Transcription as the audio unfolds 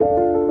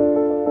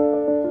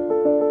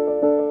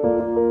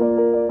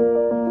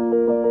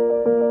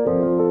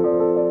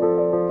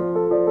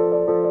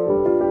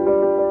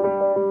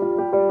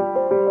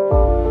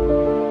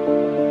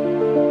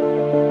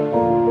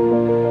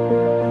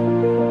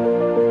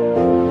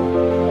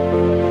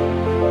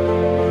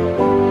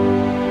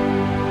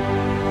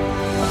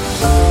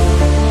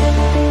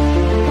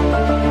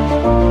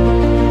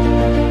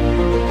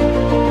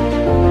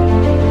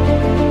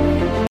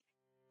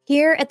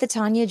at the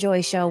Tania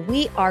Joy Show,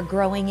 we are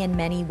growing in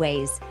many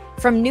ways.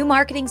 From new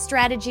marketing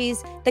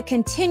strategies, the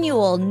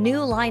continual new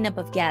lineup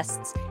of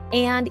guests,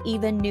 and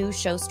even new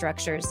show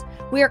structures.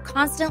 We are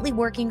constantly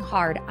working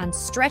hard on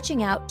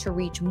stretching out to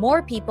reach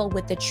more people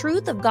with the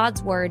truth of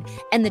God's word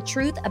and the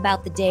truth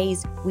about the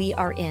days we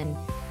are in.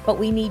 But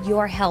we need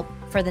your help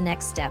for the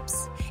next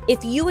steps.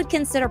 If you would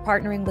consider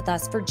partnering with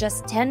us for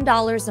just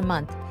 $10 a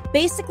month,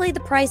 basically the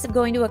price of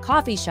going to a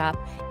coffee shop,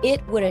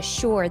 it would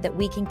assure that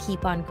we can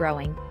keep on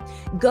growing.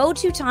 Go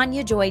to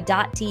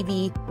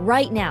TaniaJoy.tv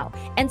right now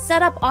and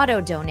set up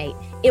auto donate.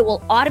 It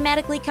will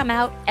automatically come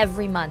out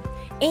every month.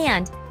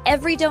 And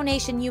every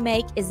donation you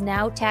make is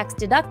now tax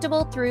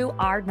deductible through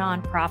our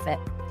nonprofit.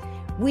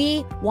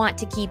 We want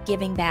to keep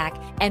giving back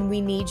and we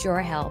need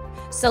your help.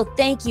 So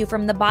thank you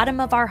from the bottom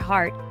of our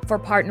heart for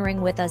partnering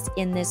with us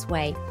in this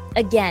way.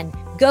 Again,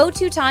 go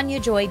to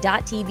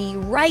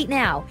TaniaJoy.tv right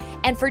now,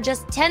 and for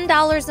just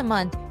 $10 a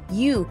month,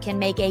 you can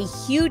make a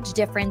huge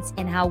difference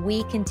in how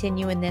we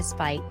continue in this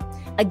fight.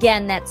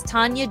 Again, that's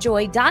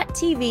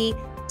TaniaJoy.tv,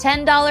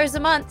 $10 a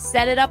month,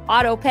 set it up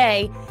auto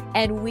pay,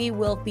 and we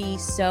will be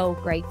so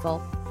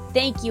grateful.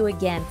 Thank you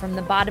again from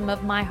the bottom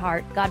of my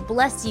heart. God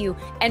bless you,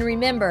 and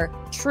remember,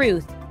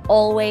 truth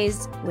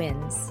always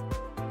wins.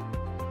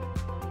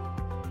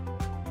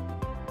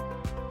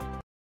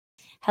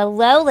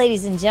 Hello,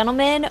 ladies and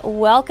gentlemen.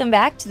 Welcome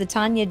back to the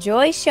Tania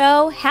Joy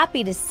Show.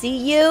 Happy to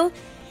see you.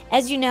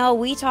 As you know,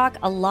 we talk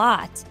a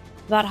lot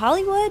about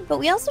Hollywood, but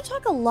we also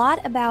talk a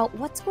lot about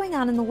what's going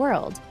on in the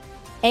world.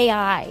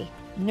 AI,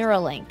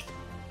 Neuralink,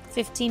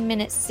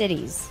 15-minute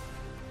cities,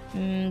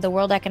 the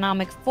World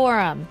Economic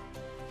Forum,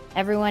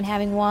 everyone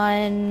having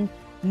one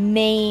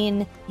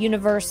main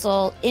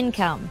universal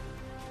income.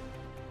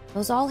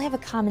 Those all have a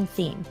common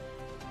theme.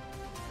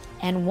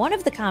 And one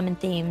of the common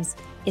themes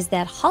is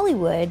that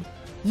Hollywood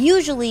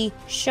usually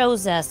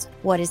shows us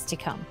what is to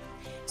come.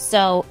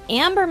 So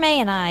Amber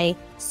May and I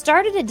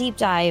started a deep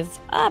dive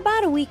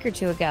about a week or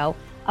two ago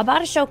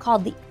about a show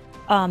called The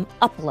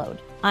Upload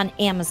on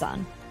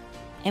Amazon.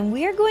 And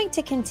we are going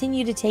to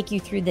continue to take you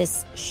through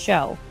this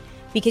show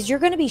because you're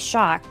going to be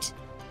shocked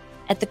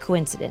at the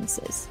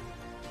coincidences.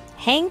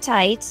 Hang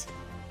tight.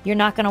 You're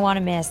not going to want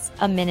to miss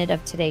a minute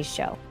of today's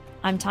show.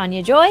 I'm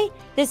Tania Joy.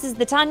 This is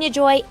the Tania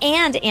Joy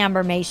and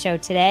Amber May Show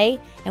today,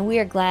 and we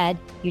are glad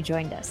you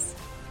joined us.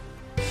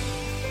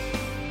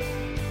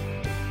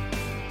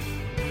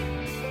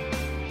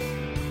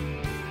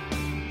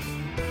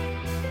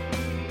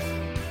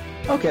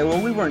 Okay,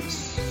 well, we weren't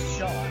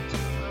shocked.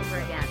 Over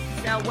again.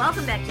 So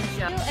welcome back to the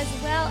show. You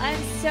as well.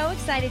 I'm so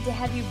excited to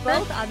have you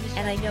both on the show.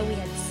 And I know we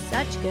had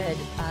such good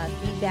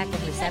feedback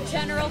and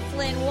reception. General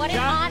Flynn, what an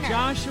honor.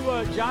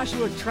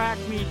 Joshua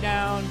tracked me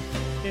down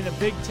in a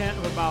big tent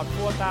of about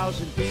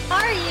 4,000 people.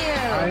 How are you?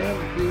 I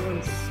am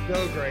feeling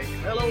so great.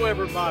 Hello,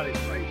 everybody.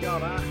 Praise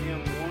God, I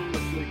am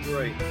wonderfully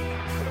great.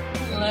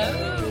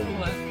 Hello.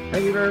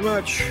 Thank you very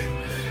much.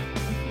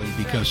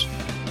 Because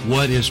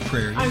what is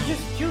prayer? I'm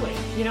just Jewish,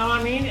 you know what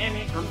I mean?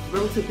 I'm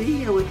thrilled to be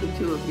here with the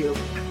two of you.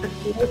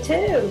 Me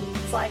too.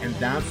 It's like, And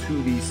that's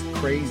who these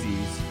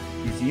crazies,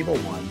 these evil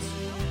ones.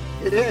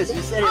 It is.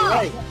 You said it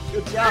right.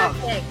 Good job.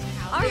 Perfect.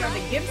 All we are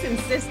right. the Gibson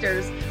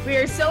sisters. We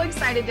are so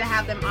excited to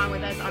have them on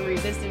with us on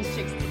Resistance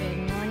Chicks today.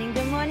 Good morning,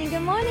 good morning,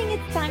 good morning.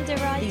 It's time to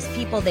rise. These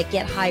people that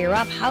get higher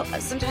up,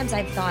 sometimes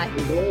I've thought,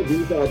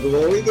 These are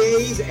glory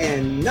days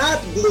and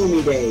not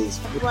gloomy days.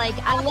 like,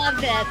 I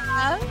love that.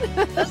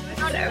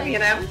 You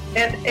know,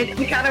 and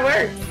it kind of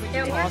works.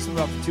 What's awesome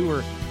about the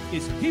tour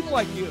is people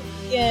like you.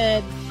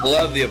 Good. I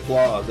love the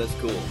applause. That's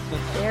cool.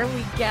 There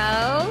we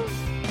go.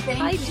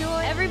 Hi,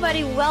 Joy.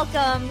 Everybody,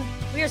 welcome.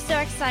 We are so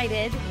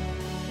excited.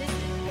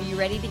 Are you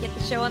ready to get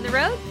the show on the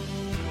road?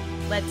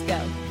 Let's go.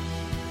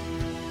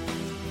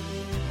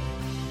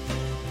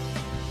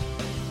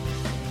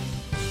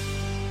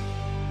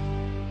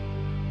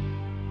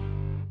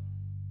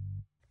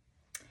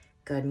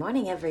 Good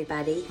morning,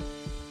 everybody.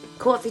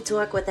 Coffee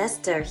Talk with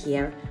Esther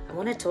here. I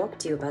want to talk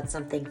to you about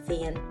something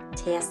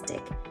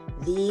fantastic.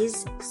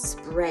 These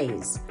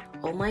sprays.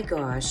 Oh my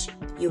gosh,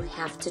 you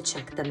have to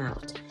check them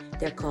out.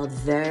 They're called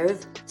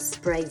Verve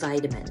Spray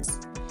Vitamins.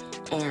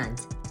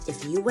 And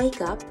if you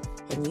wake up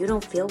and you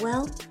don't feel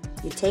well,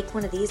 you take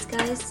one of these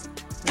guys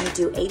and you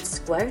do 8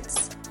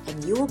 squirts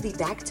and you will be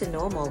back to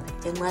normal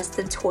in less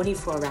than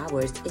 24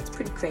 hours. It's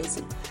pretty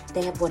crazy.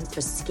 They have one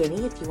for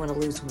skinny if you want to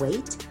lose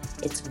weight.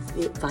 It's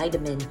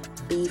vitamin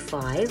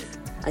B5.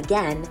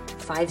 Again,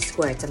 5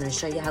 squirts. I'm going to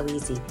show you how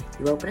easy.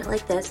 You open it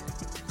like this.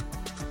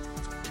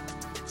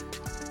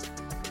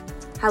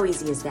 How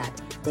easy is that?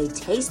 They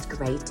taste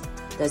great.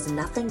 There's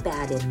nothing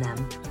bad in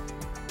them.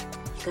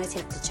 You guys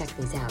have to check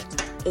these out.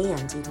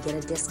 And you can get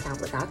a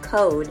discount with our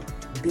code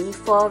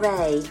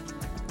B4A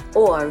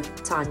or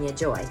Tania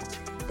Joy.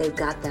 They've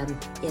got them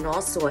in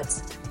all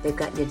sorts. They've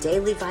got your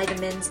daily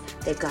vitamins.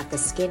 They've got the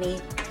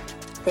skinny.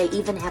 They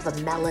even have a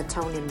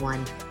melatonin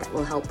one that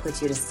will help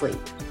put you to sleep.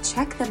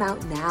 Check them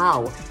out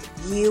now.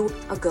 You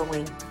are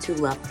going to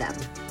love them.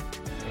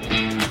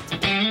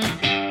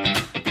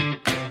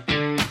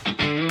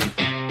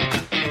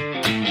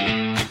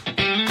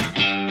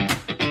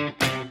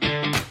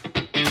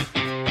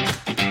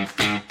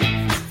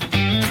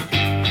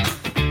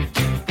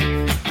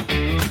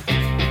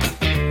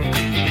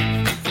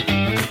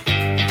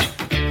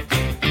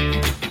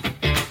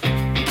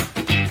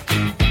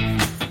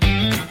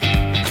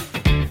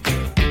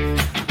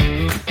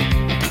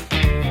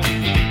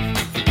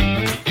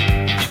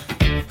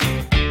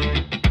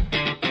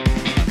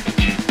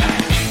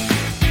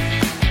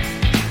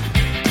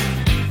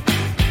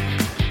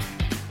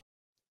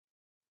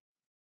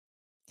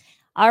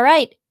 All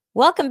right.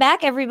 Welcome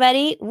back,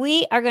 everybody.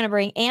 We are going to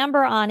bring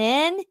Amber on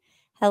in.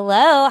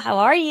 Hello. How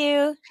are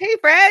you? Hey,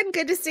 Fred.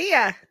 Good to see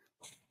you.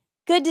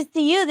 Good to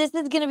see you. This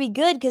is going to be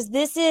good because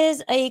this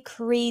is a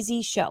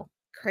crazy show.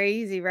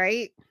 Crazy,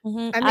 right?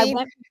 Mm-hmm. I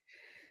mean,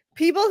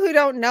 people who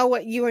don't know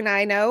what you and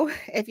I know,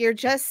 if you're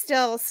just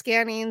still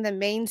scanning the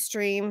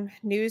mainstream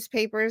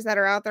newspapers that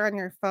are out there on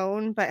your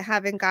phone, but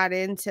haven't got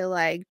into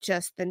like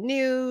just the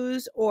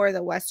news or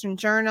the Western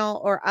Journal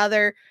or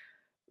other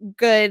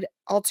good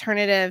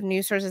alternative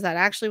news sources that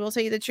actually will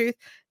tell you the truth,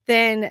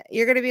 then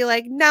you're going to be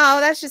like, no,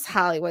 that's just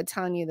Hollywood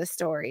telling you the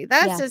story.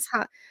 That's just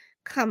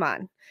come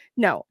on.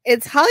 No,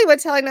 it's Hollywood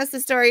telling us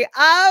the story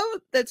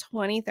of the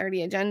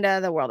 2030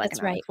 agenda, the World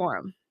Economic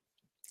Forum.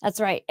 That's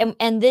right.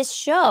 And this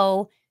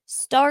show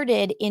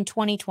started in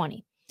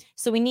 2020.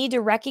 So we need to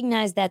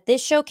recognize that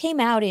this show came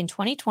out in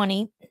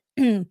 2020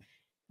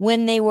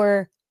 when they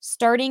were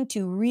starting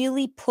to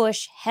really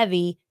push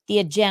heavy the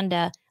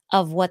agenda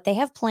of what they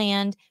have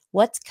planned,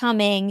 what's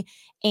coming,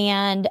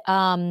 and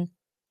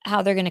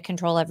how they're going to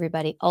control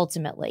everybody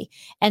ultimately.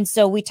 And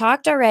so we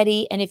talked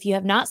already. And if you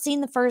have not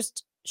seen the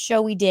first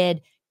show we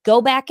did,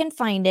 go back and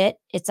find it.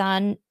 It's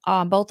on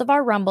both of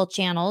our Rumble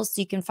channels.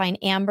 So you can find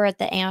Amber at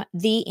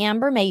the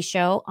Amber May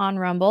Show on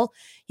Rumble.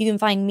 You can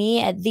find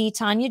me at the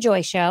Tania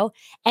Joy Show.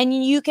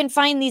 And you can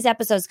find these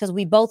episodes because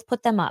we both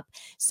put them up.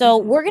 So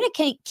we're going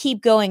to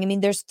keep going. I mean,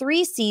 there's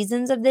 3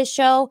 seasons of this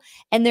show,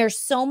 and there's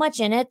so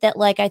much in it that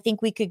like I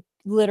think we could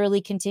literally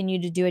continue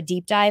to do a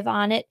deep dive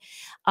on it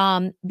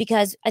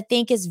because I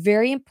think it's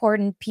very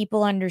important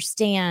people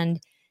understand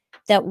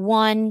that,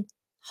 one,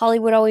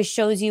 Hollywood always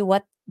shows you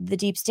what the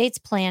deep state's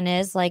plan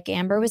is, like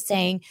Amber was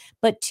saying,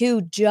 but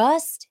 2,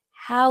 just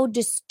how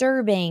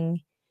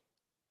disturbing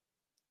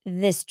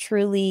this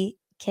truly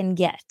can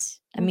get.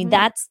 I mean,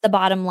 that's the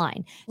bottom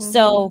line.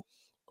 So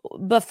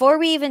before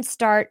we even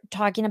start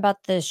talking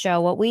about the show,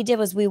 what we did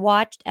was we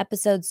watched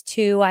episodes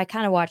 2. I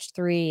kind of watched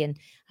 3, and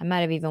I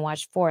might have even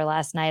watched 4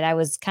 last night. I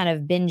was kind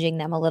of binging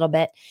them a little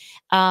bit.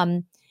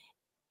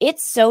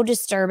 It's so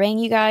disturbing,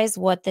 you guys,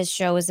 what this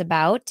show is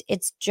about.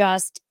 It's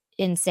just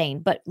insane.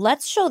 But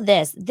let's show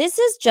this. This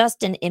is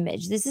just an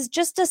image. This is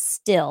just a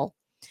still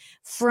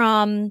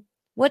from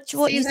what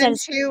you said.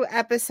 Season 2,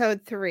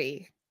 episode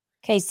 3.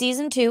 Okay,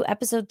 season 2,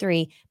 episode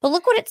 3. But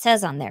look what it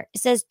says on there.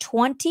 It says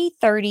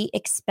 2030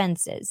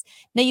 expenses.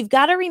 Now, you've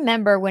got to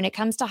remember when it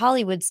comes to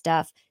Hollywood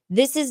stuff,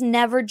 this is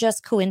never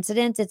just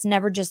coincidence. It's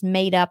never just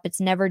made up.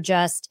 It's never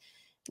just,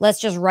 let's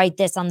just write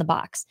this on the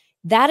box.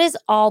 That is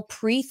all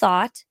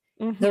pre-thought.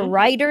 The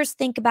writers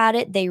think about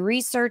it. They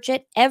research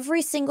it.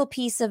 Every single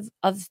piece of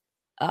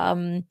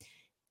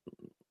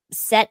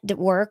set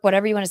work,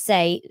 whatever you want to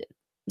say,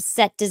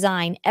 set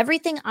design,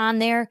 everything on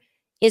there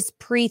is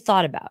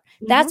pre-thought about.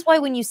 That's why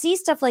when you see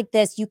stuff like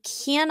this, you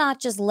cannot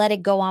just let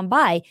it go on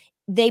by.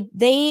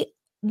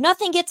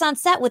 Nothing gets on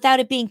set without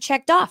it being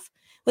checked off,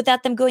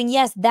 without them going,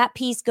 yes, that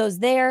piece goes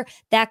there,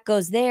 that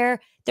goes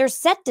there. There's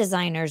set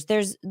designers.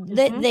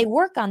 They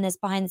work on this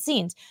behind the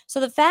scenes.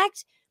 So the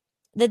fact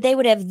that they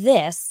would have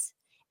this,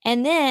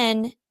 and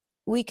then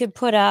we could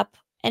put up,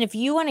 and if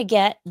you want to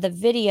get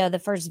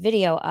the first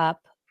video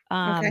up,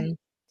 I'm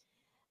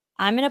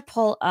going to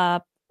pull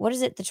up, what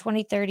is it? The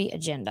 2030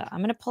 agenda. I'm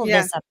going to pull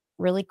this up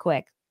really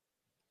quick,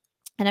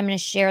 and I'm going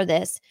to share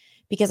this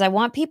because I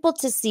want people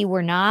to see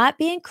we're not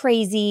being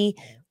crazy.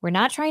 We're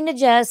not trying to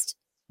just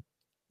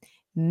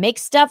make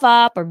stuff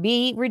up or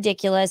be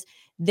ridiculous.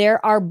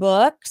 There are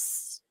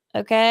books.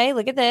 Okay.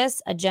 Look at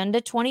this. Agenda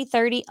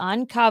 2030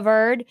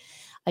 Uncovered.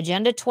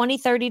 Agenda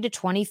 2030 to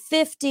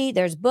 2050.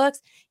 There's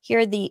books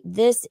here.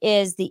 This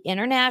is the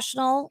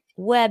international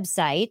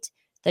website.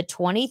 The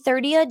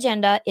 2030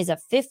 Agenda is a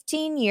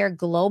 15-year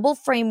global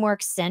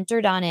framework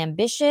centered on an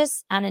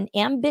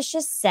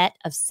ambitious set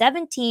of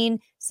 17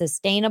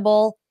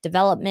 sustainable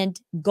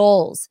development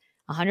goals,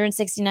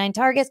 169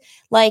 targets.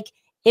 Like,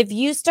 if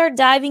you start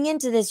diving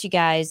into this, you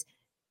guys,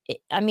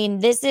 I mean,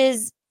 this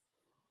is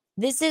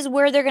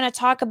where they're going to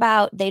talk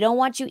about, they don't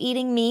want you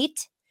eating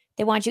meat.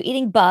 They want you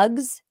eating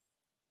bugs.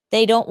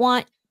 They don't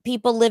want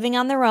people living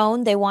on their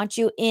own. They want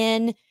you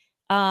in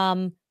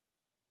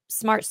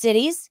smart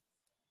cities,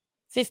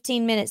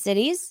 15-minute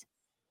cities.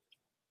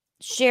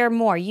 Share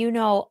more. You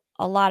know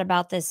a lot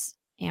about this,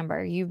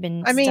 Amber. You've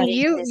been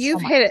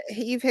you've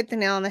hit the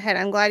nail on the head.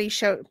 I'm glad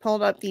you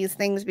pulled up these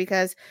things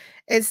because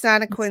it's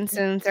not a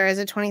coincidence. There is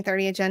a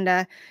 2030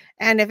 agenda.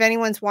 And if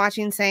anyone's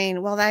watching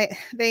saying, well,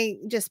 they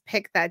just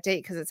picked that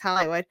date because it's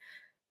Hollywood.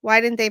 Why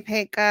didn't they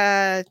pick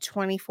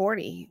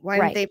 2040? Why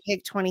didn't they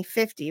pick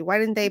 2050? Why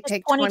didn't they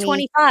pick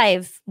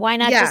 2025? Why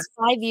not just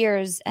 5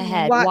 years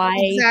ahead? Why?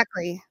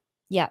 Exactly.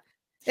 Yeah.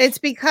 It's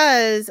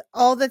because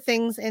all the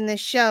things in the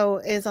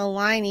show is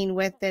aligning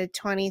with the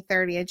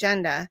 2030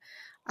 agenda.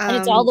 And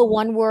it's all the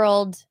one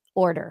world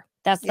order.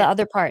 That's the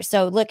other part.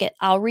 So look,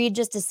 I'll read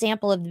just a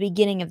sample of the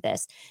beginning of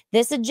this.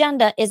 This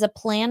agenda is a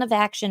plan of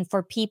action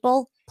for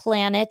people,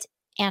 planet,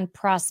 and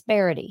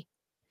prosperity.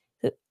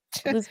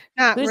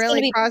 Not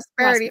really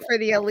prosperity for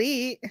the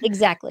elite.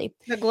 Exactly.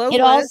 The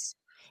globalists.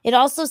 It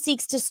also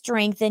seeks to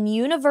strengthen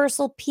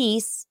universal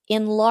peace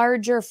in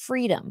larger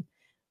freedom.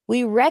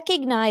 We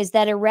recognize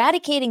that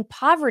eradicating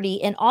poverty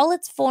in all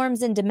its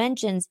forms and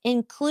dimensions,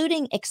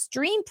 including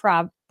extreme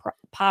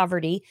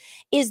poverty,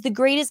 is the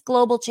greatest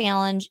global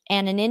challenge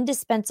and an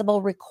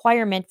indispensable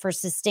requirement for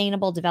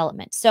sustainable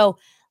development. So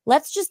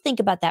let's just think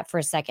about that for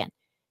a second.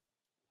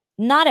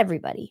 Not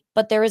everybody,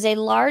 but there is a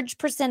large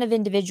percent of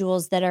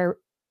individuals that are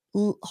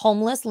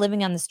homeless,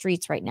 living on the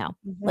streets right now.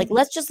 Like,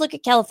 let's just look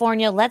at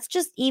California. Let's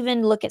just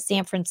even look at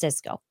San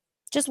Francisco,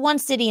 just one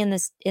city in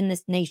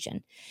this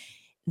nation.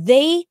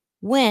 They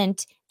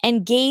went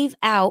and gave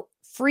out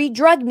free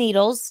drug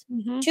needles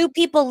to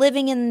people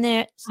living in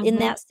that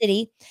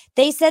city.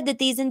 They said that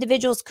these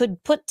individuals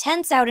could put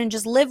tents out and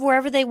just live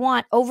wherever they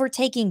want,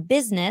 overtaking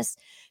business.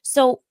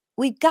 So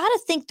we've got to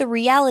think the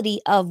reality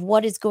of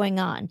what is going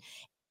on.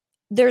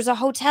 There's a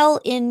hotel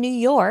in New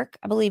York,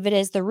 I believe it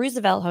is the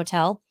Roosevelt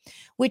Hotel,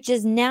 which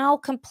is now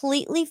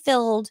completely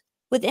filled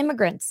with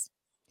immigrants.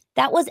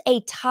 That was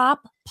a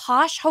top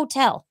posh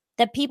hotel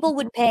that people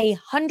would pay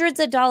hundreds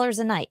of dollars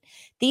a night.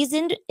 These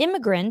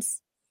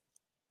immigrants,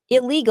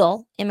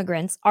 illegal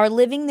immigrants, are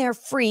living there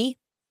free.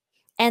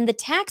 And the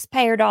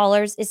taxpayer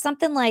dollars is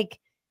something like,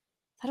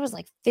 I thought it was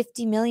like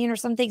 50 million or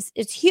something.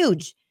 It's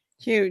huge.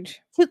 Huge.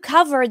 To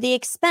cover the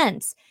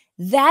expense.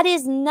 That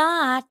is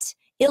not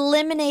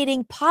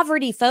eliminating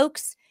poverty,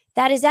 folks.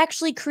 That is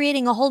actually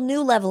creating a whole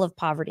new level of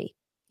poverty.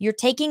 You're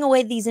taking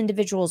away these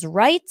individuals'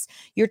 rights.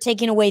 You're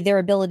taking away their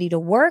ability to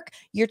work.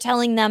 You're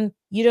telling them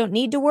you don't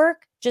need to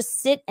work.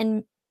 Just sit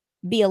and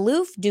be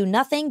aloof, do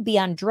nothing, be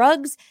on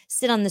drugs,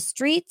 sit on the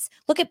streets.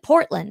 Look at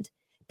Portland.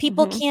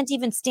 People can't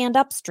even stand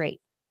up straight.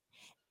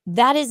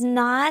 That is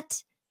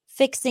not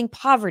fixing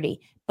poverty.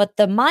 But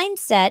the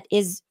mindset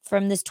is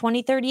from this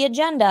 2030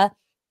 agenda.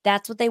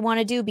 That's what they want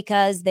to do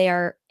because they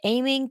are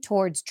aiming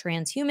towards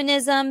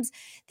transhumanisms.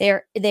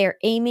 They're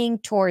aiming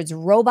towards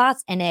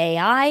robots and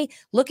AI.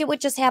 Look at what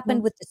just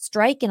happened with the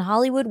strike in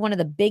Hollywood. One of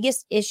the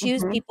biggest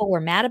issues people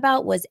were mad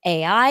about was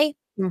AI.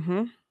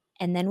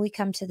 And then we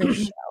come to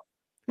this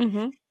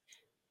show,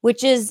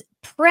 which is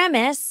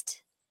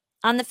premised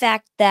on the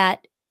fact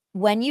that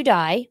when you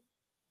die,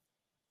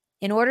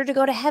 in order to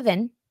go to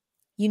heaven,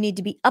 you need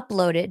to be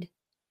uploaded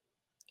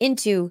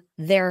into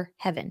their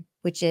heaven,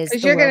 which is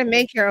because you're going to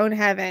make your own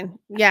heaven.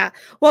 Yeah.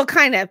 Well,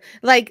 kind of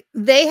like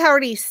they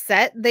already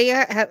set, they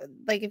have,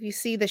 like, if you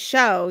see the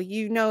show,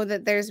 you know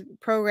that there's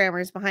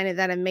programmers behind it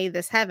that have made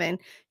this heaven.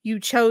 You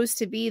chose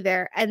to be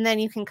there, and then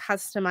you can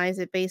customize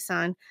it based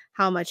on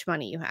how much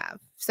money you have.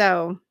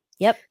 So,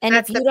 yep. And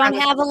if you don't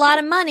have a lot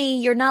of money,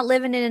 you're not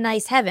living in a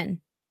nice heaven.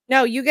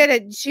 No, you get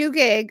a 2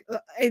 gig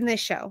in this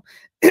show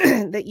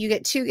that you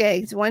get 2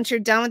 gigs. Once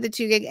you're done with the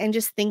 2 gig and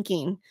just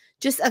thinking,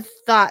 just a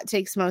thought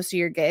takes most of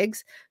your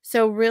gigs.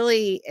 So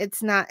really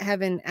it's not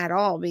heaven at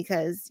all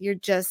because you're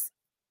just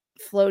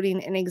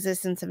floating in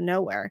existence of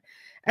nowhere.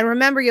 And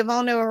remember,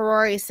 Yuval Noah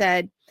Harari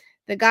said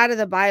the God of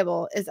the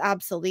Bible is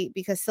obsolete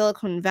because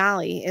Silicon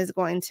Valley is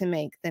going to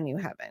make the new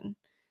heaven.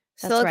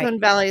 That's Silicon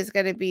right. Valley is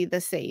going to be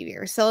the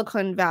savior.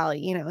 Silicon Valley,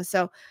 you know,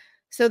 so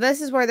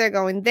this is where they're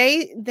going.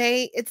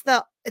 It's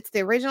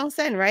the original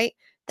sin, right?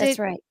 That's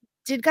right.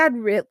 Did God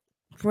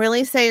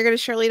really say you're going to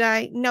surely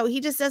die? No, he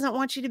just doesn't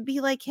want you to be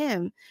like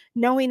him,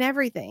 knowing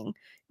everything.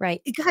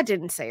 Right. God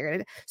didn't say you're going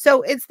to.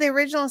 So it's the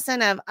original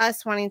sin of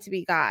us wanting to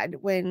be God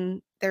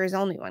when there is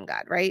only one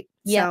God, right?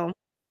 Yeah. So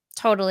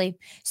totally.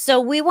 So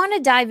we want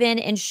to dive in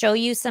and show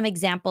you some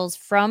examples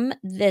from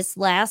this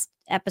last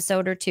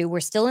episode or two. We're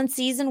still in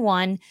season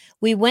 1.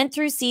 We went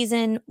through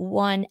season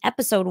 1,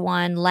 episode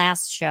 1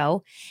 last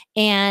show.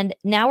 And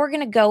now we're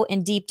going to go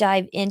and deep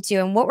dive into,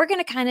 and what we're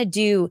going to kind of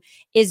do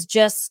is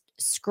just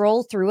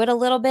scroll through it a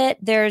little bit.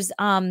 There's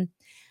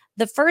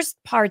the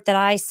first part that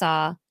I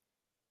saw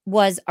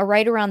was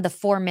right around the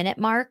 4-minute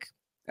mark.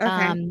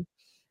 okay.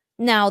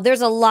 Now, there's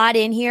a lot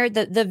in here.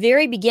 The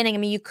very beginning, I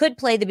mean, you could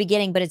play the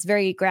beginning, but it's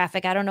very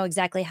graphic. I don't know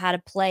exactly how to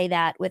play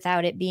that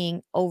without it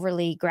being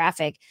overly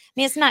graphic. I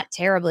mean, it's not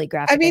terribly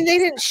graphic. I mean, they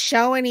didn't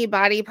show any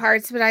body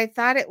parts, but I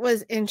thought it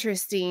was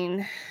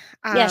interesting.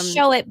 Yeah,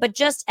 show it, but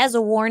just as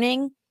a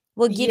warning,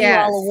 we'll give you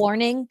all a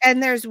warning.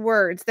 And there's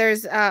words.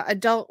 There's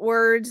adult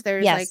words.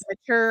 There's like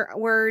mature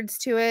words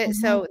to it.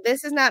 So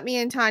this is not me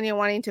and Tanya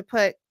wanting to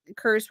put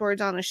curse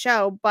words on the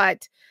show,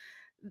 but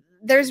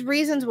there's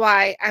reasons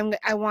why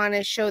I want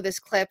to show this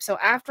clip. So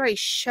after I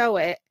show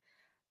it,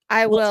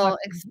 I will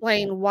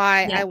explain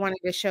why I wanted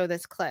to show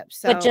this clip.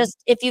 So, but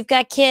just if you've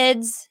got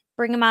kids,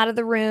 bring them out of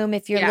the room.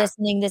 If you're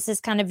listening, this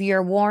is kind of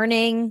your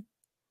warning.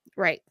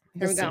 Right.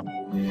 Here we go.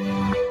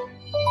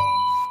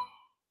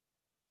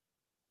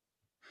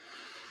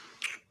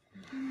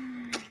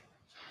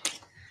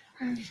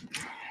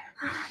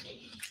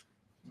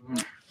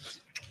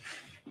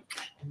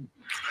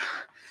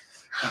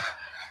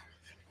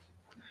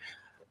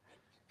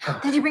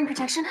 Did you bring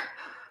protection?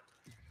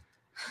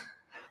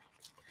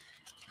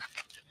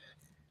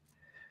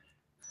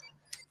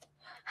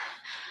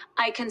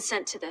 I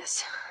consent to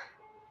this.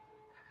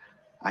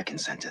 I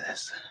consent to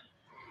this.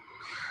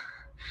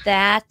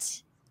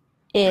 That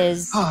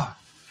is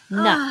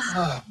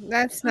nuts.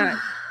 That's not.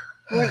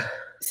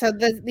 So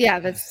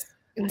that's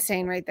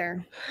insane right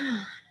there.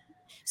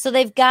 So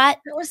they've got.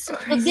 That was So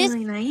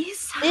surprisingly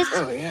nice. This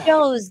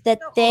shows that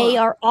they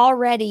are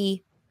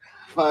already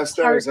 5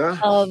 stars,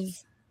 part of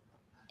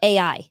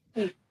AI.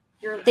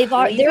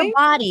 Their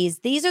bodies.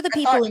 These are the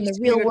people in the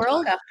real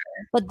world,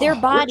 but their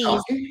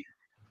bodies.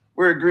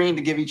 We're agreeing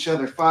to give each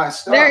other 5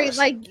 stars. They're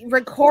like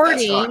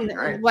recording talking,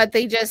 right? what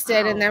they just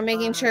did, and they're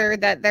making sure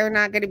that they're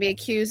not going to be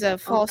accused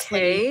of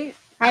falsely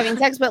having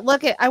sex. But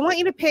I want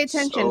you to pay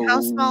attention.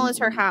 How small is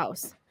her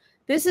house?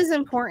 This is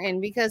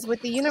important because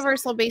with the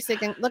universal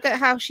basic, and look at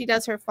how she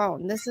does her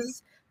phone. This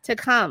is to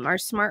come. Our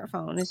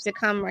smartphone is to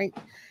come, right?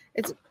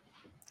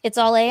 It's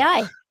all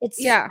AI.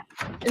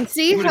 And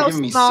see how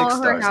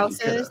small her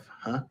house is.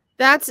 Huh?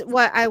 That's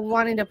what I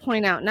wanted to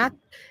point out. Not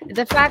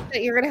the fact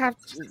that you're gonna have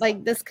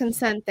like this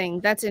consent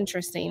thing. That's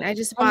interesting. And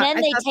then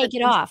they take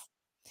it off.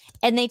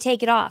 And they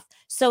take it off.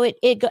 So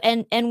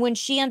and when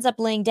she ends up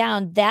laying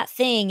down, that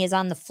thing is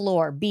on the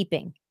floor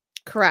beeping.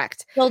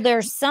 Correct. So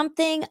there's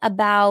something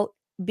about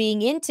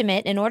being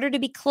intimate. In order to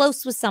be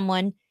close with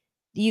someone,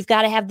 you've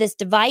got to have this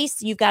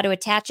device. You've got to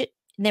attach it,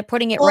 and they're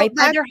putting it right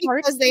by your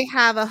heart. Because they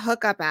have a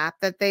hookup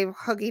app that they're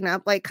hooking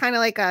up, like kind of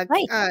like a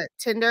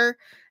Tinder.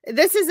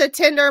 This is a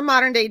Tinder,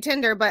 modern day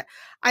Tinder. But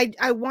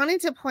I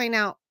wanted to point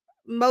out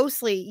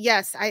mostly,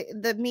 yes,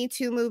 the Me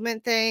Too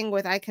movement thing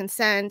with I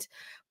consent,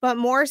 but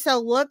more so,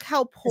 look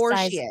how poor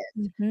she is.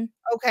 Mm-hmm.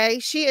 Okay,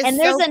 she is. And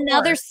there's so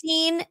another poor.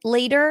 scene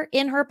later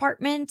in her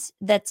apartment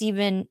that's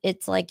even.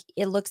 It's like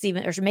it looks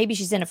even, or maybe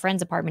she's in a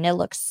friend's apartment. It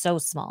looks so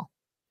small.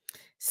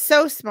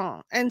 So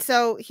small. And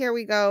so here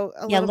we go.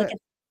 Look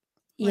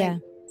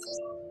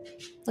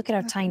at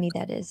how tiny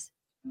that is.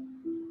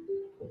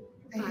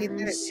 I hate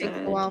that it takes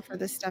a while for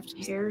this stuff to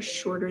hair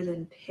shorter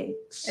than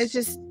pigs. It's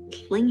just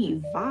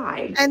clingy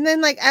vibe. And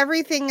then like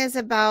everything that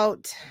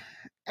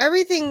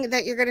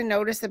you're going to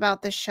notice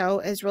about the show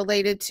is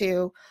related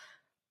to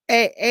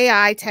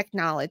AI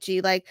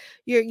technology. Like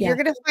you're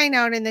going to find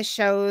out in the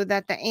show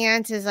that the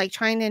aunt is like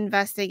trying to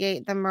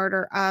investigate the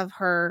murder of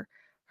her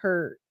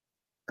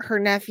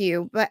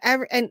nephew, but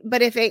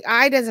if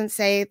AI doesn't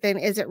say it, then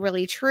is it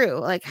really true?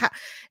 Like how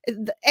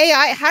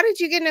did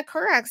you get in a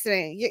car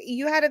accident?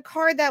 You had a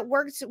car that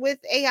worked with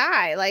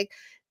AI. Like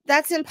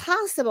that's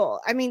impossible.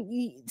 I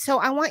mean, so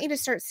I want you to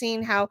start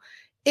seeing how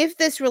if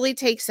this really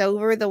takes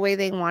over the way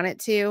they want it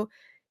to,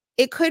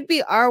 it could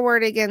be our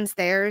word against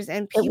theirs,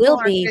 and people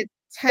are going to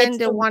tend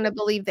to want to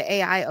believe the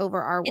AI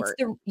over our word.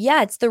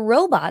 It's the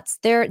robots.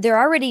 They're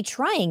already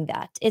trying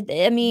that.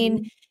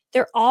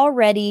 They're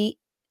already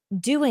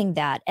doing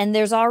that, and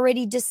there's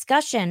already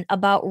discussion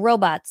about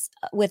robots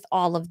with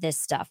all of this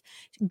stuff.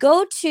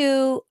 Go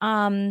to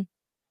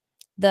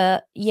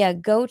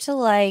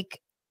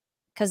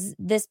because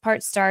this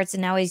part starts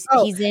and now he's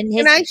in his.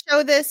 Can I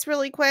show this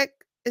really quick?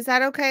 Is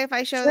that okay if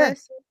I show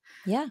this?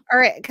 Yeah. All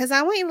right, because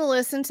I want you to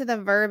listen to the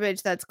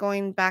verbiage that's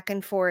going back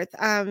and forth.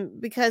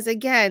 Because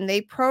again,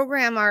 they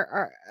program us,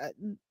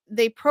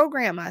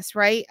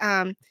 right?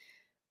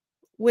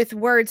 With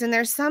words, and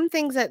there's some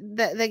things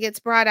that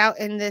gets brought out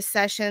in this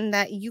session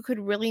that you could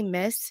really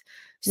miss.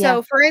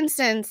 So for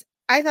instance,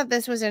 I thought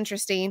this was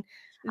interesting.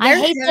 I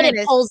hate that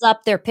it pulls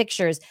up their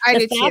pictures.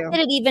 The fact that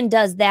it even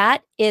does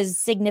that is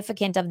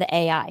significant of the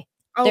AI.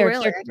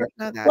 Really? I didn't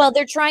know that. Well,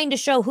 they're trying to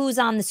show who's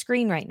on the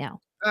screen right now.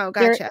 Oh,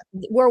 gotcha.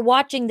 We're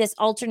watching this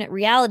alternate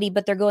reality,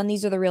 but they're going,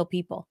 these are the real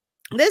people.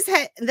 This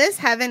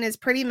heaven is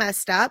pretty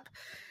messed up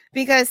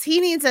because he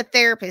needs a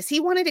therapist. He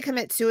wanted to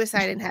commit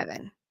suicide in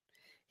heaven.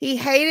 He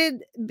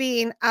hated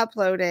being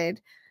uploaded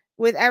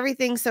with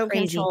everything so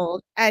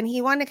controlled, and he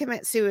wanted to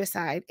commit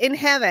suicide in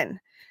heaven.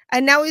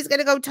 And now he's going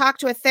to go talk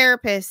to a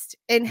therapist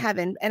in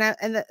heaven. And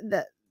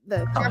the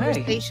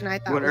conversation I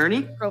thought was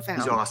Ernie?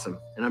 profound. He's awesome,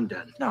 and I'm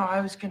done. No, I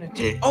was going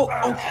to.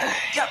 Okay.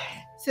 Yep.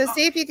 So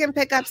see if you can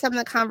pick up some of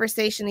the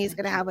conversation he's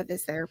going to have with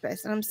his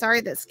therapist. And I'm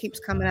sorry this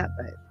keeps coming up,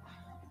 but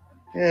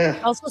yeah.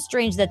 Also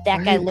strange that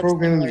guy looks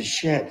similar.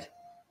 Shit.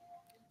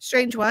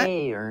 Strange what?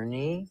 Hey,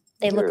 Ernie.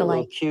 They look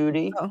alike.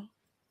 Cutie. Oh.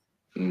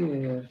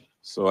 Yeah.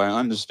 So I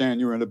understand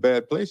you were in a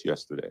bad place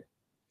yesterday.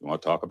 You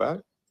want to talk about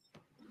it?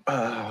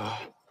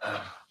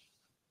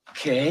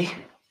 Okay.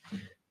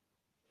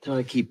 Do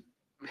I keep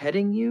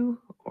petting you,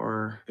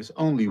 or? It's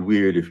only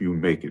weird if you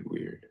make it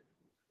weird.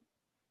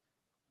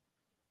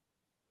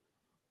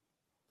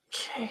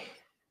 Okay.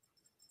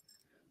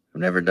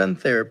 I've never done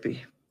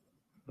therapy,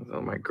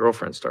 although my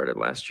girlfriend started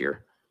last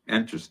year.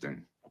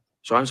 Interesting.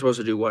 So I'm supposed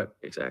to do what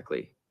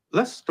exactly?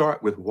 Let's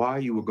start with why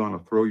you were going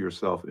to throw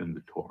yourself in the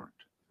torrent.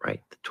 Right,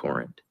 the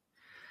torrent.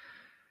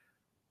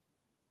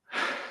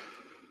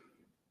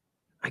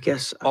 I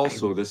guess.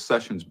 Also, this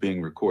session's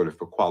being recorded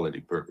for quality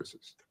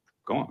purposes.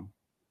 Go on.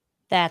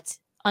 That's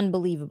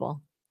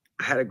unbelievable.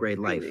 I had a great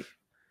life. I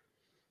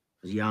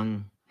was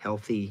young,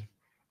 healthy,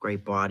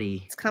 great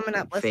body. It's coming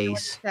up. Listen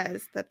face, to what it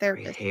says. The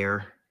therapist. Great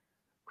hair,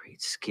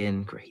 great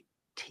skin, great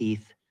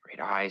teeth, great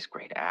eyes,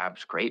 great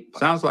abs, great.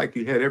 Sounds like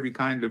you had every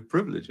kind of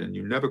privilege and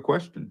you never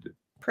questioned it.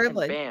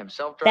 Privilege. And bam,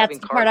 self-driving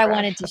That's the car part I crash.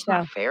 wanted to That's show.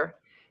 not fair.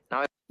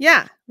 Now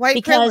Yeah, white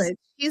because privilege.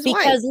 He's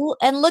white.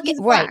 and look He's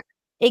at right. black.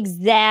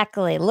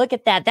 Exactly. Look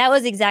at that. That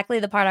was exactly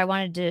the part I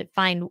wanted to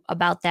find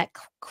about that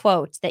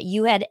quote that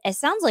you had. It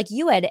sounds like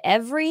you had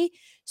every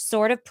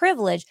sort of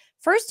privilege.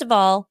 First of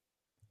all,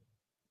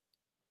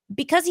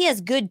 because he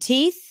has good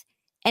teeth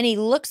and he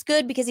looks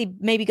good because he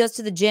maybe goes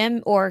to the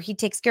gym or he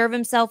takes care of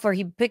himself or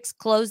he picks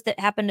clothes that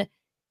happen to,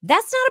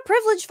 that's not a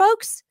privilege,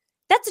 folks.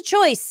 That's a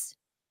choice.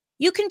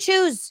 You can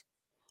choose.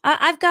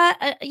 I've got,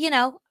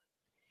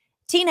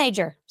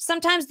 teenager.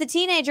 Sometimes the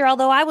teenager,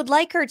 although I would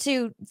like her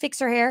to fix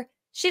her hair,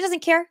 she doesn't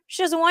care.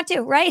 She doesn't want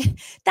to, right?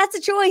 That's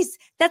a choice.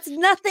 That's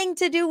nothing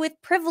to do with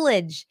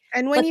privilege.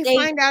 And when you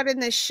find out in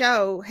this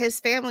show, his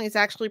family is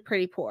actually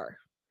pretty poor.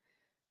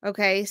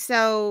 Okay,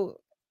 so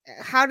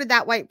how did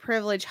that white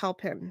privilege help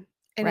him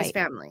and his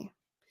family?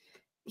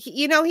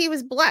 He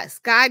was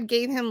blessed. God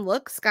gave him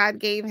looks. God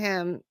gave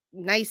him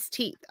nice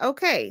teeth.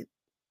 Okay.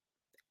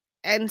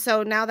 And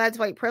so now that's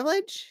white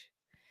privilege?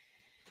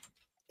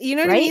 You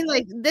know what I mean?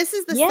 Like, this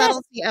is the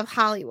subtlety of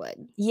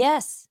Hollywood.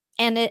 Yes.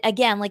 And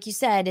again, like you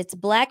said, it's a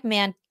black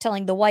man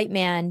telling the white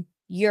man,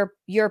 you're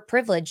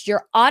privileged.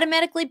 You're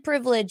automatically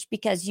privileged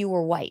because you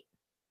were white.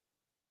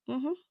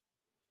 Mm-hmm.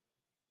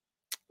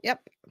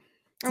 Yep.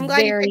 I'm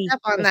glad you picked up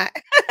on that.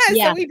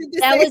 Yeah, So we did the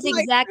that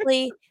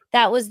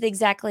same, was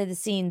exactly the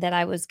scene that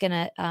I was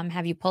gonna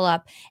have you pull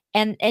up,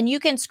 and you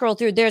can scroll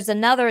through. There's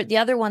the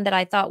other one that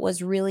I thought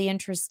was really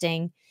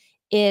interesting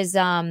is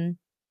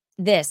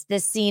this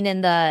scene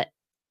in the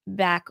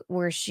back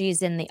where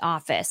she's in the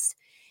office.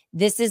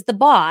 This is the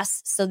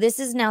boss, so this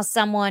is now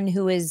someone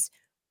who is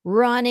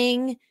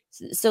running.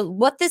 So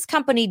what this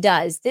company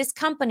does, this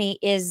company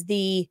is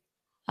the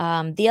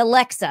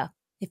Alexa,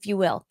 if you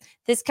will.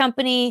 This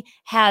company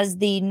has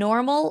the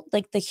normal,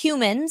 like the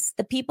humans,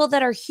 the people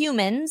that are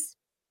humans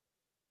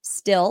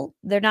still.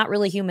 They're not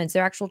really humans.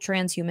 They're actual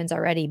transhumans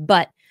already,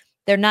 but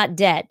they're not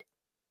dead.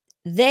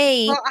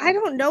 Well, I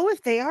don't know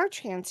if they are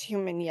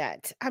transhuman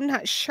yet. I'm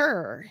not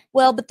sure.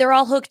 Well, but they're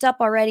all hooked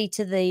up already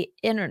to the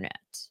internet.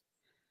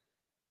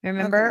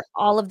 Remember,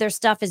 all of their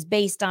stuff is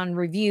based on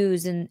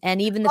reviews and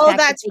even the fact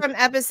that's from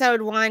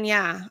episode 1.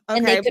 Yeah. Okay.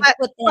 And they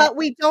could but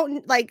we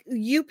don't, like,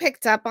 you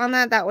picked up on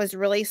that. That was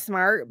really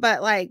smart.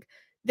 But like,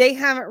 they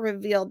haven't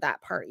revealed that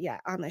part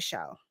yet on the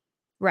show.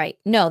 Right.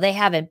 No, they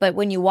haven't. But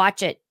when you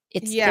watch it,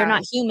 they're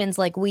not humans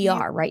like we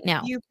are right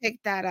now. You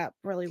picked that up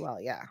really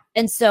well. Yeah.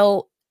 And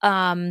so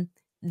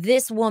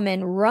this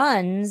woman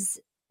runs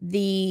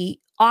the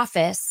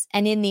office,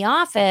 and in the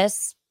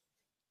office,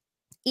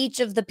 each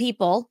of the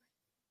people,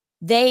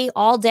 they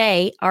all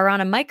day are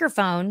on a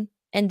microphone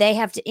and they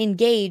have to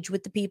engage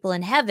with the people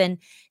in heaven.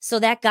 So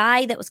that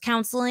guy that was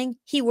counseling,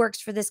 he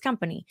works for this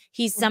company.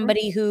 He's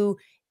somebody who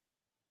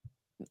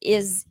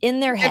is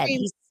in their head.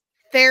 He's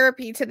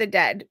therapy to the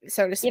dead,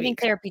 so to speak. Giving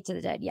therapy to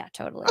the dead. Yeah,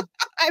 totally.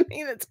 I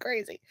mean, it's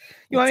crazy.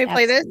 You want me to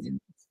play this?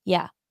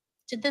 Yeah.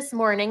 This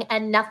morning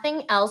and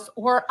nothing else,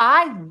 or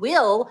I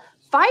will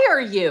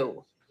fire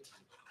you.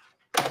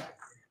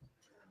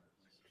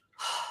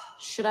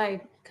 Should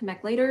I come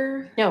back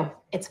later? No,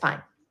 it's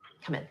fine.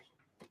 Come in.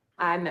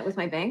 I met with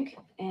my bank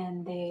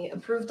and they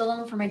approved the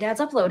loan for my dad's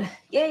upload.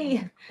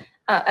 Yay.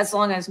 As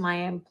long as my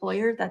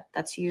employer,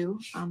 that's you,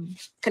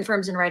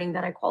 confirms in writing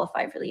that I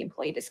qualify for the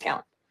employee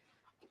discount.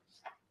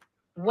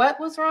 What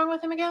was wrong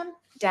with him again?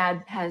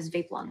 Dad has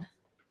vape lung.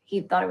 He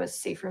thought it was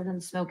safer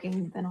than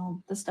smoking, then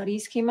all the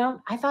studies came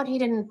out. I thought he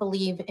didn't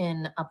believe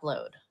in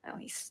upload. Well,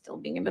 he's still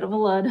being a bit of a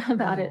lud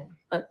about it.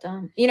 But,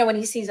 when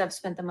he sees I've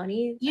spent the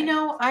money.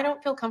 I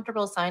don't feel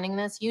comfortable signing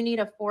this. You need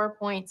a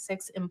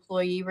 4.6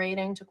 employee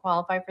rating to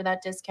qualify for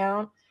that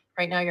discount.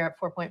 Right now you're at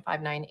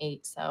 4.598.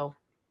 So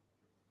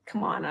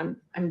come on,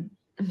 I'm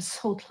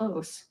so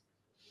close.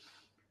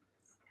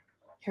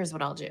 Here's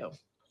what I'll do.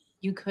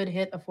 You could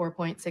hit a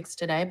 4.6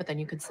 today, but then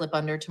you could slip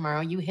under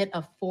tomorrow. You hit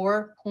a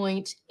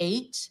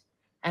 4.8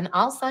 and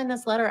I'll sign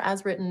this letter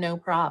as written, no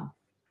prob.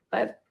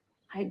 But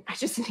I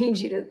just need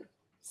you to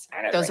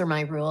sign it. Those are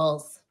my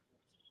rules.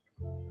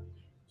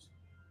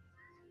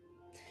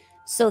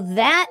 So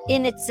that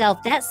in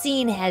itself, that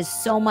scene has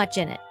so much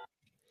in it.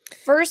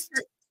 First,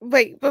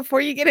 wait,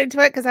 before you get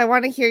into it, because I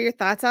want to hear your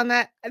thoughts on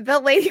that. The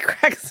lady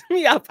cracks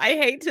me up. I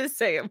hate to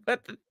say it,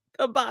 but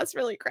the boss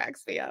really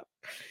cracks me up.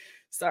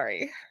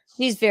 Sorry.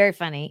 She's very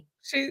funny.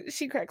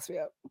 She cracks me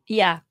up.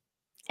 Yeah.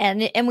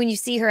 And when you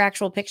see her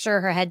actual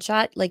picture, her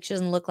headshot, like she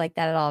doesn't look like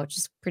that at all, which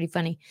is pretty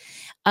funny.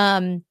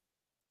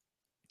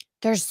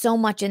 There's so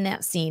much in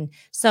that scene.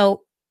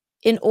 So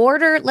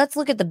let's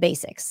look at the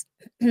basics.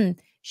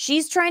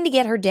 She's trying to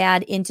get her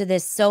dad into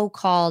this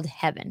so-called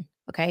heaven.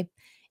 Okay.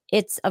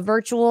 It's a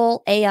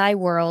virtual AI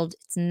world.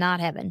 It's not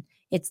heaven.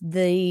 It's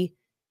the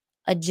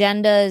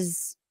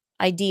agenda's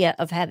idea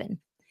of heaven.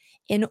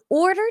 In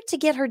order to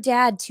get her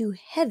dad to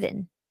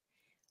heaven,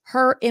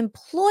 her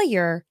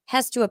employer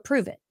has to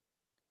approve it.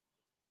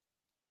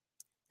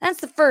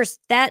 That's the first.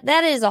 That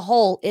is a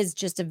whole is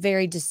just a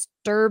very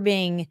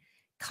disturbing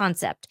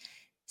concept.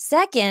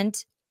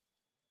 Second,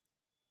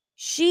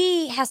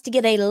 she has to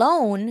get a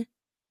loan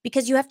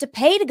because you have to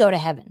pay to go to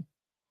heaven.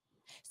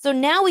 So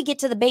now we get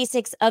to the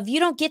basics of you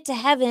don't get to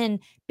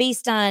heaven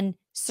based on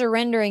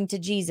surrendering to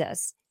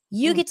Jesus.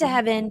 You get to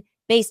heaven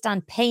based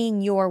on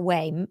paying your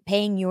way,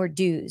 paying your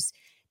dues.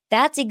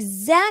 That's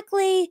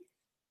exactly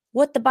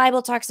what the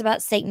Bible talks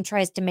about Satan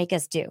tries to make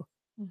us do.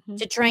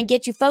 To try and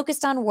get you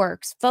focused on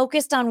works,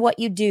 focused on what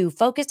you do,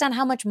 focused on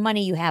how much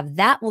money you have.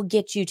 That will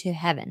get you to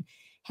heaven.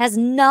 Has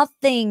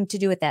nothing to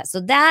do with that.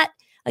 So that,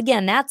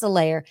 again, that's a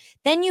layer.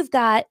 Then you've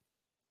got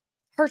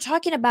her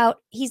talking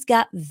about he's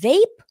got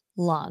vape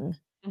lung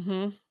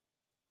and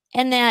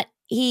that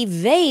he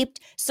vaped.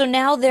 So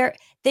now there's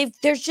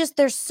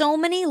so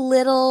many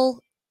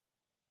little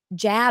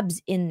jabs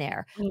in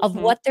there of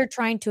what they're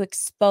trying to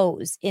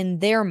expose in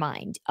their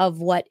mind of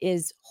what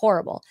is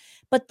horrible.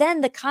 But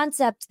then the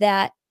concept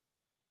that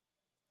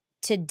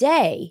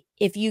today,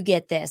 if you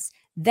get this,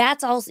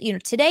 that's also,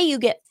 today you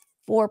get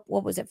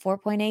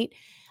 4.8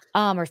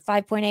 or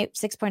 5.8,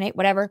 6.8,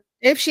 whatever.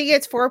 If she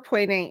gets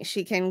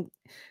 4.8,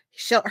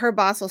 her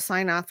boss will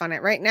sign off on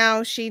it. Right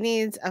now, she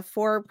needs a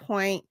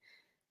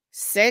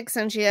 4.6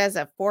 and she has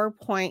a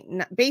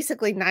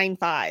basically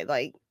 9.5.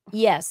 Like,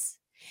 yes.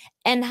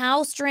 And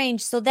how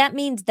strange. So that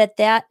means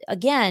that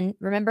again,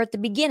 remember at the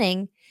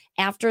beginning,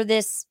 after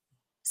this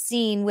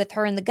scene with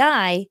her and the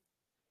guy,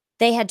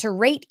 they had to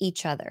rate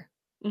each other.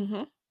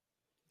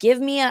 Give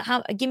me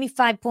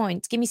 5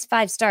 points. Give me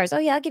 5 stars. Oh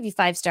yeah, I'll give you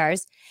 5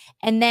 stars.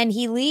 And then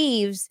he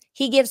leaves.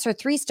 He gives her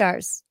 3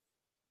 stars.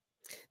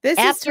 This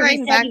is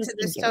tying back to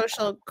the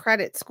social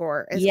credit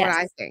score is what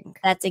I think.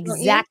 That's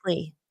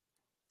exactly.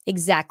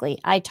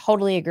 I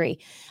totally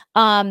agree.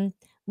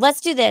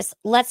 Let's do this.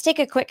 Let's take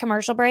a quick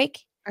commercial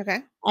break. Okay.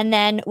 And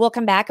then we'll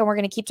come back and we're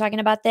going to keep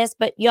talking about this.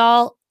 But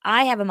y'all,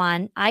 I have them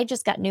on. I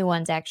just got new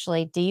ones,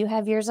 actually. Do you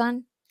have yours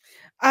on?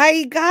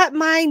 I got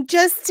mine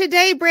just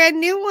today, brand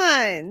new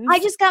ones. I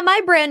just got my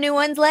brand new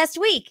ones last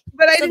week.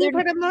 But I didn't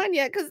put them on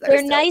yet because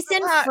they're nice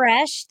and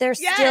fresh. They're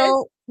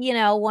still,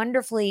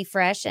 wonderfully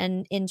fresh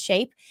and in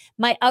shape.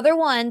 My other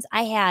ones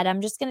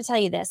I'm just going to tell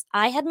you this.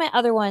 I had my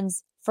other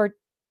ones for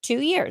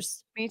 2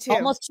 years. Me too.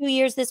 Almost 2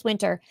 years this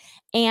winter.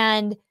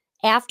 And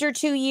after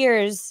 2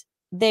 years,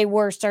 they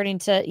were starting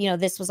to,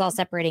 this was all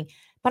separating.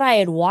 But I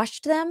had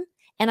washed them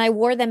and I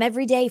wore them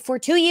every day for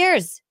 2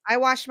 years. I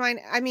washed mine.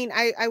 I mean,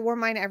 I wore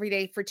mine every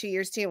day for 2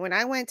 years too. When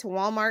I went to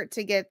Walmart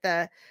to get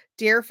the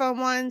deer foam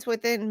ones,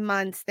 within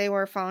months, they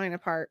were falling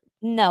apart.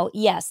 No,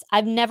 yes.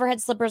 I've never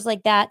had slippers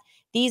like that.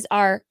 These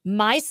are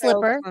my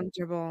slipper.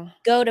 Comfortable.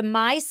 Go to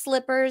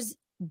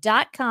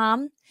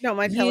myslippers.com. No,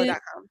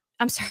 mypillow.com.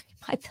 I'm sorry,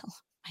 my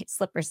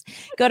slippers.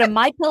 Go to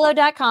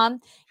mypillow.com.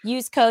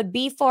 Use code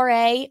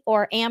B4A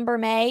or Amber,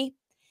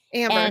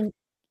 and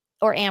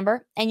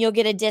you'll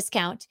get a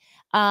discount.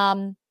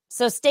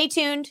 So stay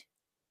tuned.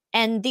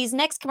 And these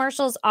next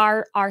commercials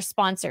are our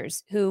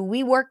sponsors who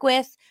we work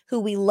with, who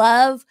we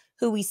love,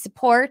 who we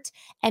support,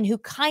 and who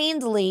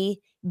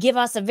kindly give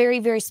us a very,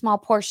 very small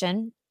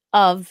portion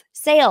of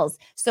sales.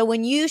 So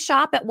when you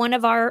shop at one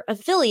of our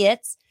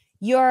affiliates,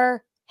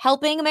 you're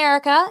helping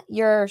America,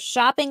 you're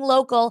shopping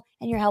local,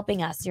 and you're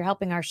helping us. You're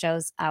helping our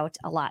shows out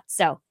a lot.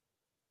 So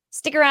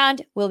stick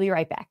around. We'll be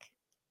right back.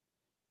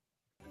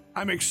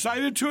 I'm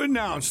excited to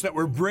announce that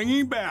we're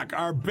bringing back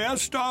our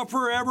best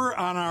offer ever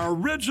on our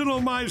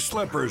original My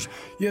Slippers.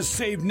 You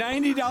save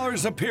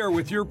 $90 a pair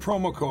with your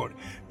promo code.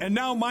 And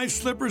now My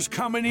Slippers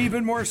come in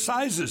even more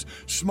sizes.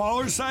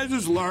 Smaller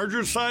sizes,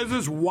 larger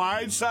sizes,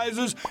 wide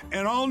sizes,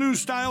 and all new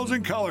styles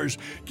and colors.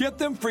 Get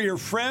them for your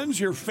friends,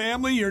 your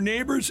family, your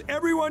neighbors,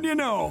 everyone you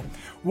know.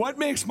 What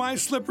makes My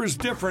Slippers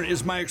different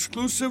is my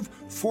exclusive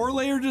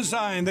 4-layer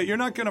design that you're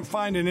not going to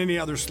find in any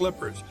other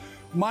slippers.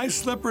 My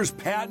Slippers'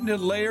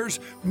 patented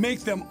layers make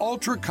them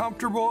ultra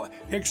comfortable,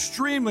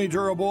 extremely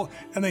durable,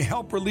 and they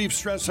help relieve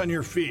stress on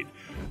your feet.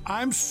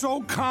 I'm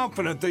so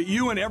confident that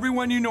you and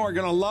everyone you know are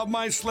going to love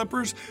My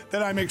Slippers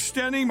that I'm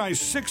extending my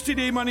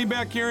 60-day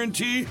money-back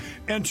guarantee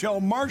until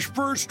March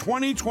 1st,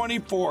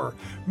 2024,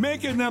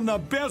 making them the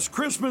best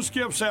Christmas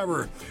gifts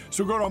ever.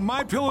 So go to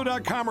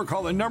mypillow.com or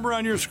call the number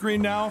on your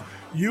screen now.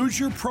 Use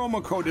your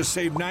promo code to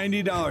save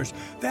 $90.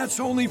 That's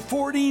only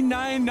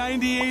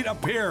 $49.98 a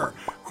pair.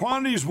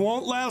 Quantities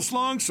won't last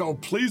long, so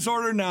please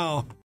order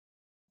now.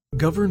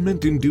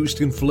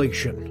 Government-induced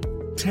inflation,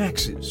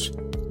 taxes,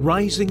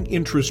 rising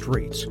interest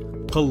rates,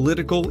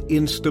 political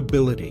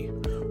instability.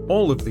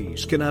 All of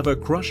these can have a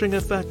crushing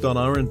effect on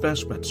our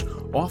investments,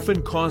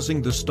 often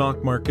causing the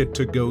stock market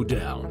to go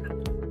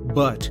down.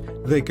 But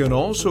they can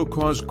also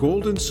cause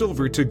gold and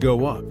silver to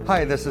go up.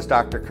 Hi, this is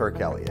Dr.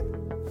 Kirk Elliott.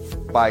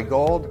 Buy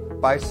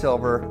gold, buy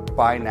silver,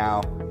 buy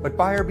now, but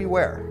buyer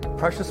beware.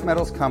 Precious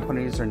metals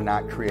companies are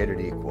not created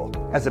equal.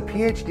 As a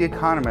PhD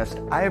economist,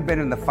 I have been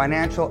in the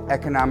financial,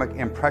 economic,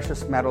 and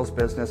precious metals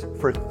business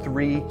for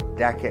 3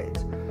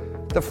 decades.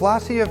 The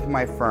philosophy of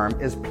my firm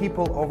is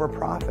people over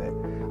profit.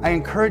 I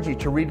encourage you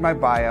to read my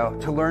bio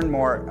to learn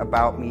more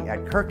about me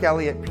at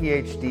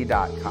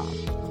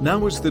kirkelliottphd.com.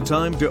 Now is the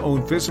time to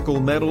own physical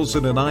metals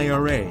in an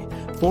IRA,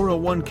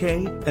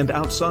 401k, and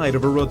outside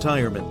of a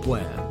retirement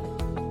plan.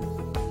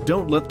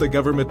 Don't let the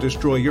government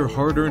destroy your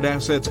hard-earned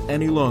assets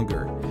any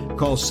longer.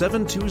 Call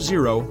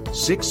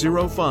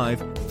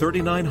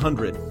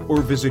 720-605-3900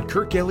 or visit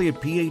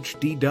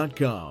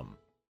KirkElliottPhD.com.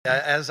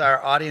 As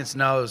our audience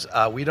knows,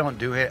 we don't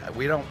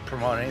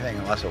promote anything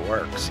unless it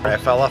works. I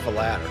fell off a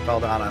ladder, fell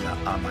down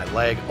on my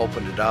leg,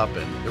 opened it up,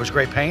 and there was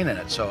great pain in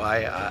it. So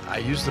I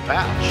used the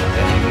patch,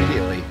 and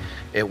immediately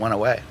it went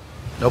away.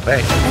 No pain.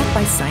 Backed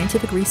by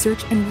scientific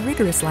research and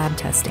rigorous lab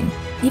testing,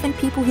 even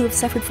people who have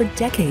suffered for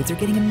decades are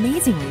getting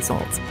amazing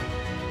results.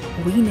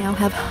 We now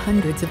have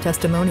hundreds of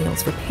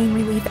testimonials for pain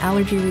relief,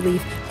 allergy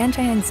relief,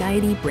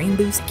 anti-anxiety, brain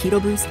boost,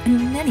 keto boost,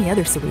 and many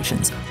other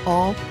solutions,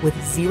 all with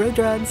zero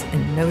drugs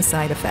and no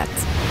side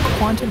effects.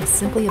 Quantum is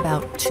simply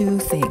about two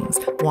things.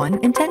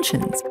 One,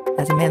 intentions.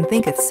 As a man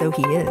thinketh, so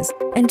he is.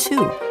 And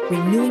two,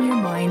 renewing your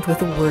mind with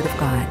the Word of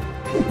God.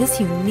 This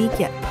unique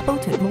yet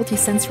potent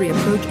multisensory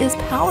approach is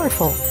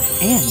powerful,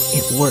 and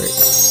it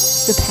works.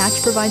 The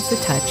patch provides the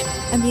touch,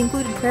 and the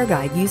included prayer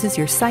guide uses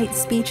your sight,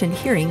 speech, and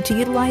hearing to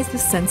utilize the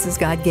senses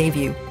God gave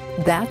you.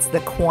 That's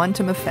the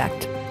quantum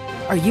effect.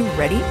 Are you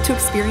ready to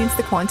experience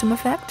the quantum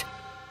effect?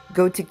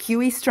 Go to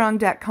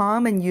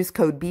QEstrong.com and use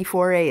code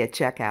B4A at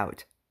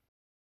checkout.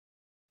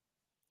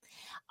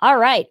 All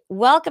right.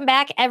 Welcome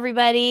back,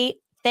 everybody.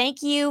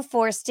 Thank you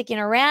for sticking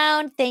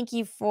around. Thank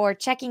you for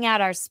checking out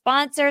our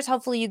sponsors.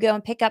 Hopefully you go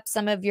and pick up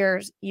some of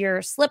your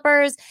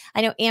slippers. I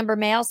know Amber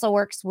May also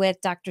works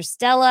with Dr.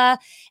 Stella.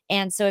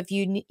 And so if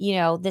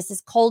this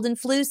is cold and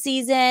flu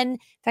season. In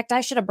fact,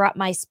 I should have brought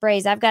my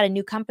sprays. I've got a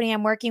new company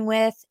I'm working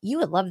with. You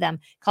would love them,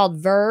 called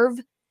Verve.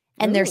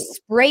 And they're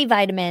spray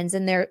vitamins,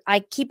 and I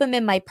keep them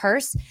in my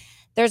purse.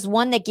 There's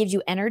one that gives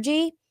you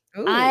energy.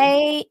 Ooh.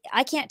 I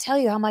can't tell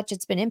you how much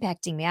it's been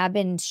impacting me. I've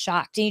been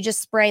shocked. And you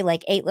just spray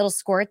like 8 little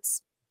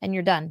squirts and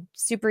you're done.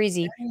 Super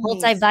easy.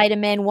 Nice.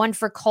 Multivitamin, one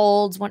for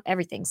colds, one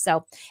everything.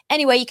 So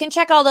anyway, you can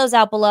check all those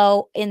out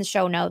below in the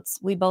show notes.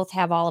 We both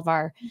have all of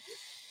our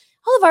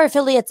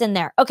affiliates in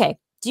there. Okay.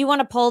 Do you want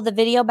to pull the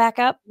video back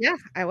up? Yeah,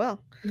 I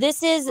will.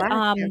 This is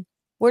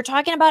we're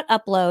talking about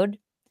Upload,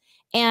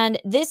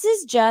 and this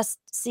is just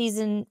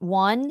season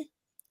 1.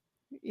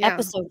 Yeah.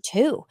 Episode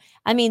 2.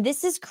 I mean,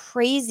 this is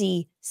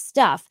crazy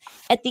stuff.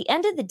 At the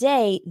end of the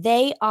day,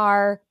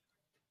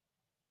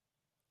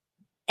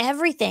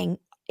 everything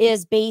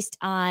is based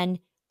on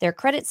their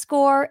credit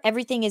score.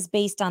 Everything is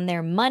based on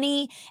their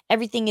money.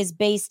 Everything is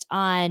based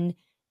on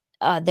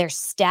their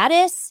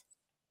status.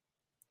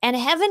 And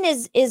heaven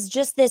is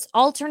just this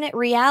alternate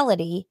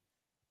reality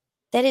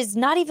that is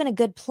not even a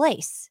good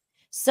place.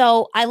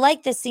 So I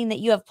like this scene that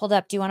you have pulled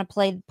up. Do you want to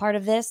play part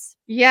of this?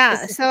 Yeah.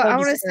 This is So I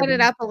want to set disturbing. it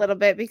up a little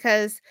bit,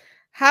 because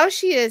how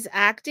she is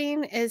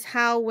acting is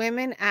how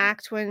women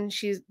act when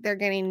they're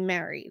getting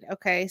married.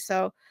 Okay.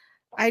 So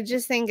I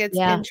just think it's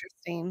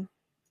interesting.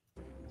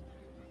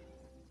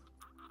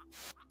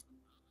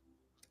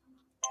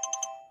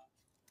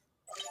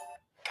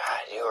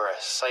 God, you are a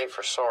sight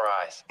for sore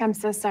eyes. I'm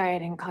so sorry I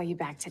didn't call you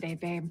back today,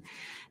 babe.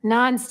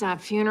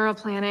 Non-stop funeral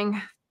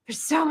planning. There's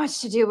so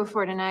much to do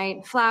before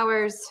tonight.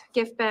 Flowers,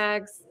 gift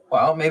bags.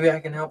 Well, maybe I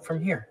can help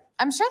from here.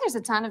 I'm sure there's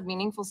a ton of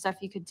meaningful stuff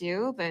you could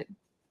do, but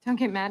don't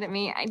get mad at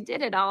me. I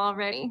did it all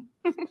already.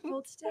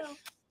 Hold still.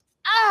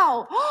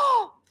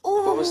 Ow!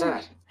 Ooh, What was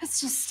that? It's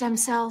just stem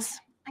cells.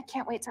 I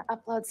can't wait to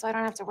upload so I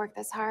don't have to work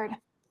this hard.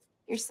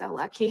 You're so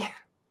lucky.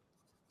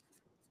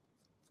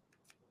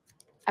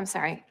 I'm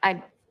sorry.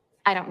 I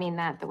don't mean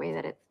that the way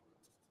that it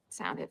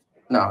sounded.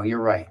 No, you're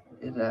right.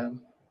 It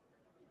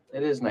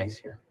is nice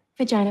here.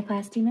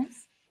 Vaginoplasty,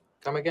 miss?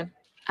 Come again?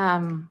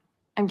 I'm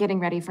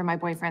getting ready for my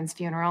boyfriend's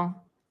funeral.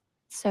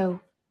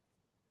 So,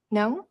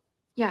 no?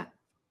 Yeah,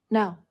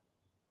 no.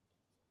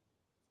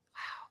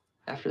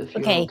 After the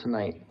funeral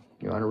tonight,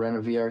 you want to rent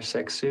a VR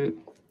sex suit?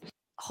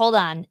 Hold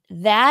on.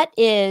 That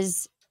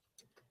is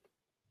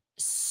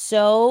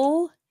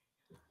so...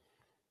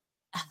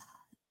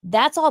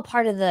 That's all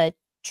part of the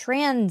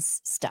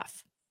trans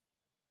stuff.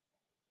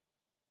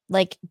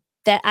 Like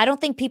that, I don't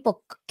think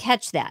people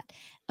catch that.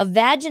 A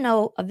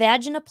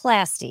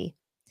vaginoplasty,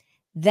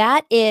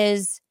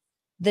 that's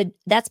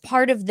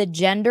part of the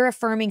gender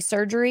affirming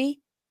surgery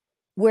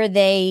where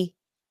they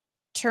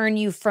turn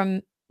you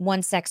from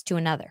one sex to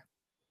another.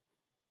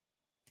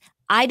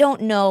 I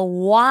don't know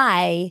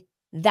why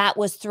that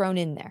was thrown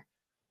in there.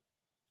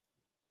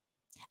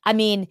 I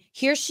mean,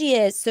 here she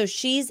is. So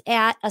she's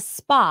at a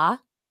spa,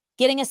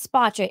 getting a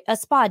spa day.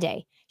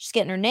 She's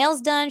getting her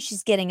nails done.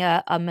 She's getting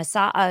a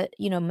massage,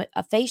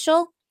 a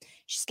facial.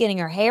 She's getting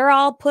her hair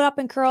all put up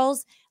in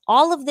curls.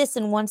 All of this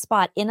in one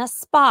spot in a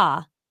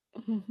spa.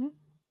 Mm-hmm.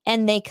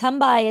 And they come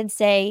by and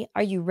say,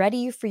 "Are you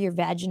ready for your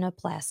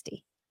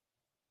vaginoplasty?"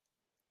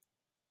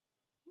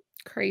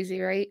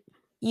 Crazy, right?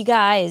 You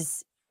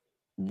guys,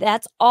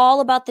 that's all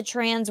about the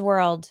trans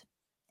world.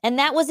 And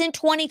that was in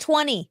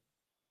 2020.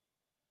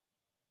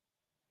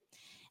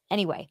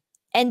 Anyway,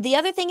 and the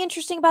other thing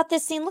interesting about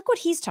this scene, look what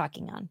he's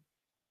talking on.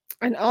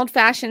 An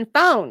old-fashioned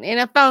phone in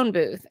a phone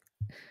booth.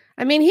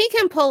 I mean, he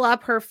can pull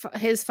up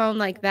his phone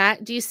like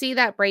that. Do you see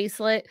that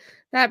bracelet?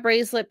 That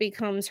bracelet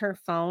becomes her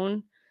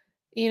phone.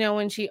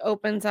 When she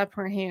opens up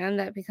her hand,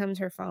 that becomes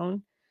her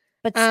phone.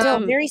 But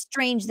still very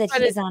strange that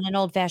but he's on an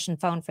old-fashioned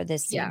phone for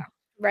this scene. Yeah,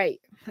 right.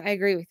 I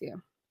agree with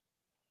you.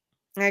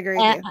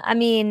 I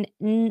mean,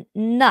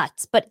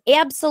 nuts, but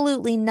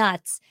absolutely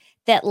nuts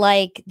that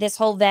like this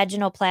whole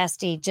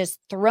vaginoplasty just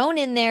thrown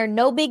in there,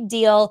 no big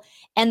deal.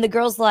 And the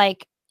girl's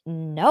like,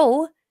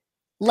 no,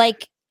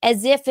 like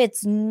as if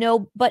it's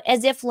but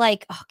as if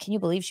like, oh, can you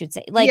believe she would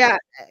say like,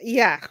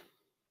 yeah.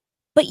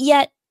 But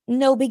yet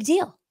no big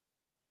deal.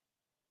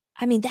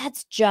 I mean,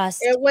 that's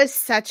just. It was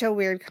such a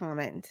weird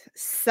comment.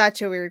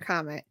 Such a weird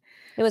comment.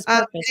 It was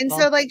And purposeful.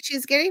 so like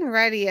she's getting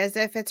ready as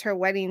if it's her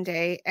wedding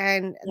day,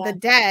 and the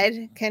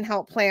dead can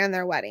help plan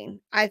their wedding.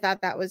 I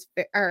thought that was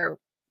their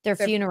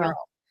funeral.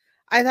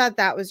 I thought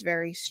that was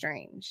very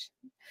strange.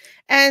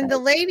 And the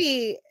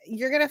lady,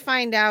 you're going to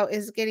find out,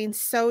 is getting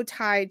so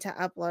tied to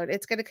Upload.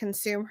 It's going to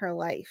consume her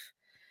life.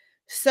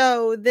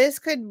 So this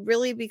could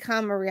really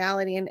become a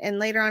reality. And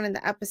later on in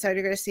the episode,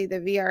 you're going to see the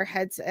VR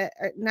headset,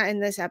 not in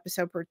this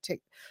episode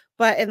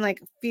but in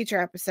like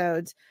future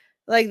episodes.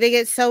 Like they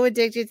get so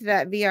addicted to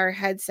that VR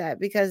headset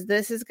because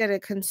this is going to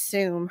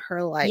consume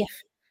her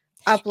life.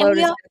 Upload is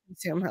going to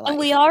consume her life. And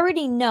we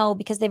already know,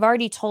 because they've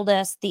already told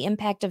us the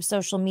impact of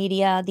social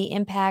media, the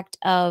impact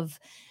of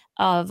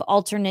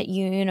alternate,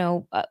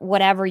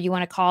 whatever you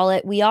want to call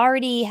it. We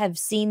already have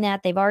seen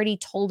that. They've already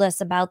told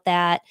us about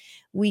that.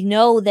 We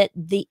know that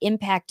the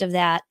impact of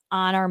that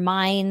on our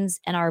minds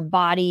and our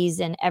bodies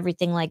and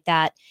everything like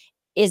that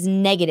is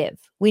negative.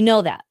 We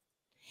know that.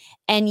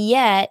 And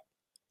yet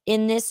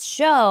in this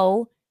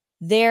show,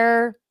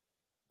 they're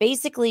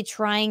basically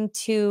trying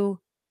to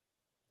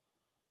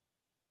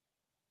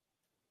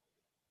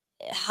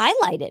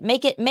highlight it,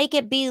 make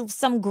it be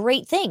some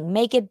great thing,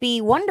 make it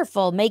be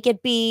wonderful, make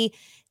it be,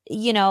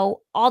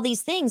 all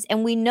these things.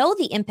 And we know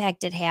the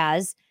impact it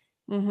has.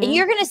 And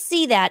you're going to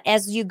see that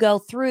as you go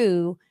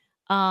through.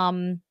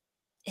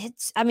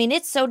 It's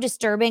so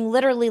disturbing.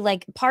 Literally,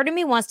 like part of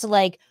me wants to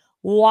like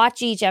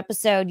watch each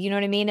episode, you know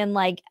what I mean? And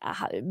like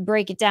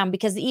break it down,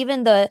 because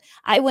even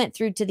I went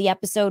through to the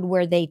episode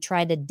where they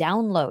tried to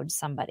download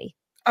somebody.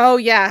 Oh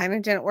yeah. And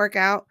it didn't work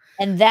out.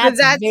 And that's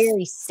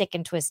very sick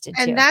and twisted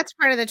too. And that's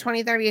part of the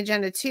 2030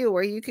 agenda too,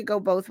 where you could go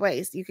both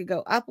ways. You could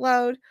go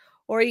upload,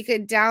 or you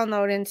could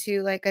download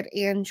into like an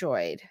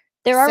Android.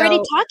 They're already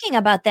talking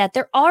about that.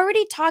 They're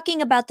already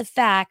talking about the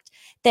fact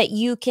that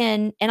you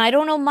can, and I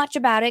don't know much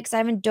about it because I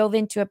haven't dove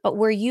into it, but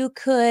where you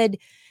could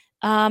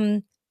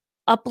upload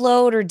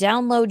or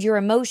download your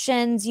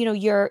emotions,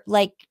 your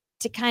like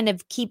to kind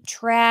of keep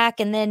track,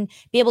 and then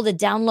be able to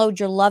download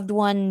your loved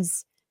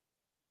ones'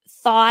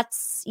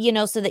 thoughts,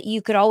 so that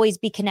you could always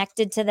be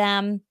connected to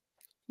them.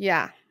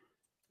 Yeah.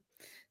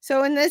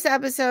 So in this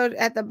episode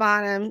at the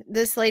bottom,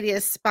 this lady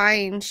is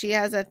spying. She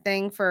has a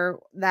thing for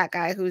that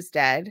guy who's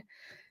dead.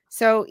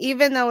 So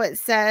even though it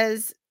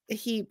says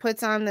he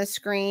puts on the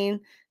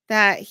screen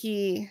that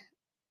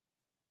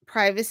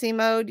privacy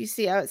mode, you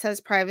see how it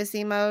says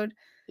privacy mode?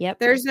 Yep.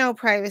 There's no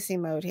privacy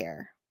mode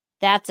here.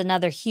 That's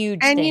another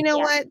huge thing. And you know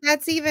what?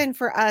 That's even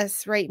for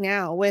us right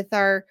now with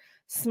our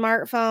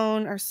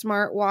smartphone, our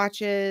smart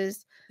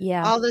watches,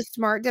 all the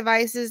smart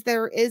devices.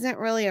 There isn't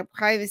really a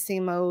privacy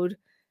mode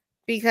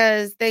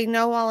because they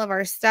know all of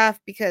our stuff,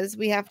 because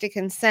we have to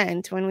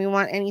consent when we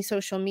want any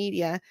social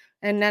media,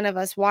 and none of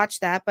us watch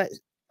that, but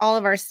all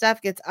of our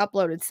stuff gets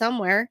uploaded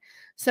somewhere.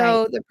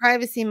 So the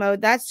privacy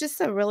mode, that's just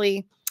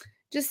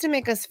just to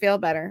make us feel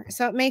better.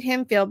 So it made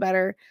him feel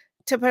better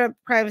to put a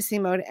privacy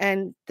mode,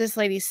 and this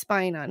lady's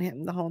spying on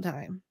him the whole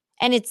time.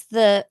 And it's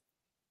the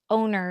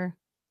owner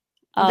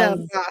of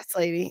the boss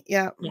lady.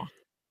 Yeah. Yeah.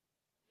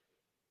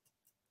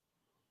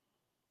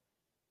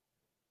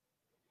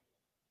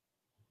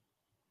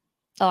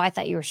 Oh, I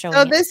thought you were showing.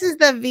 So this is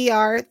the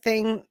VR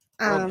thing.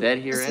 We're all dead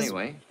here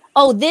anyway.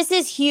 Oh, this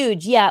is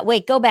huge. Yeah.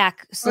 Wait, go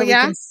back. So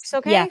yeah? It's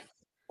okay. Yeah.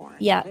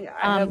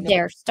 Yeah.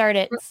 There. Start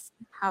it.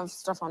 Have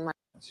stuff on my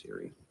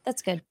Siri.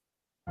 That's good.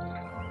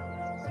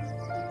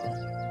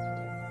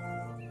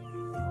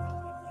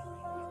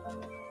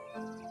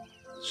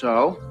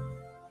 So,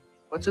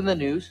 what's in the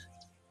news?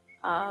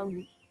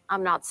 I'm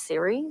not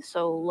Siri,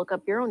 so look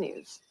up your own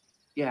news.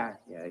 Yeah,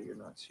 you're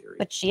not Siri.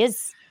 But she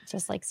is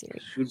just like Siri.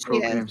 Should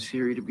program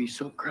Siri to be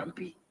so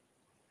grumpy.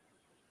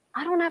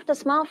 I don't have to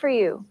smile for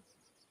you.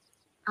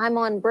 I'm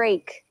on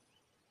break.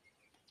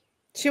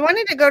 She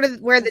wanted to go to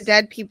where the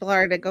dead people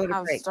are to go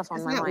to break. Stuff on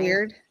Isn't my that mind.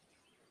 weird?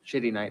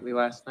 Shitty nightly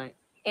last night.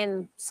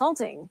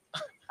 Insulting.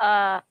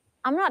 I'm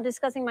not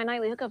discussing my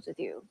nightly hookups with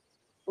you.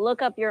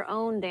 Look up your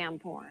own damn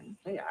porn.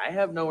 Hey, I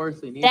have no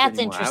earthly needs That's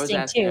anymore. interesting,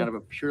 I was asking too. out of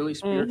a purely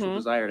spiritual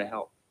desire to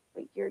help.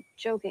 But you're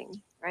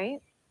joking, right?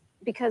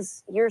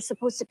 Because you're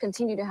supposed to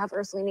continue to have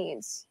earthly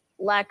needs.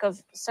 Lack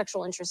of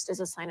sexual interest is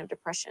a sign of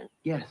depression.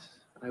 Yes,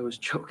 I was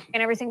joking.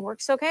 And everything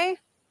works okay?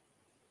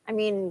 I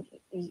mean,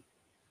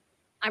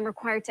 I'm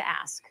required to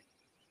ask.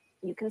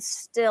 You can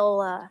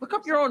still look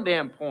up your own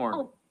damn porn.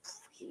 Oh,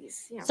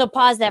 please. Yeah. So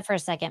pause that for a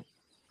second.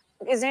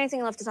 Is there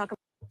anything left to talk about?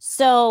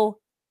 So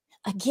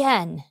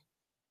again,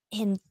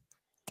 in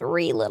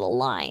 3 little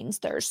lines,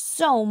 there's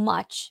so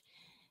much.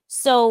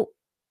 So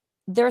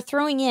they're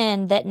throwing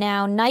in that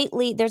now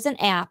nightly, there's an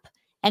app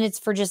and it's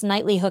for just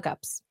nightly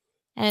hookups.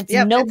 And it's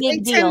Yep, no it's big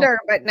like deal. Tinder,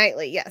 but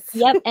nightly, yes.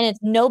 Yep, and it's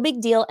no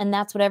big deal, and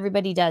that's what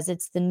everybody does.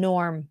 It's the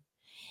norm.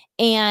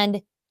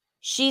 And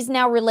she's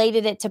now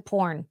related it to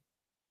porn.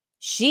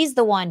 She's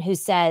the one who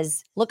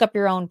says, look up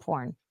your own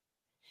porn.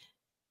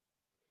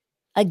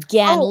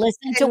 Again,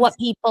 listen to what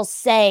people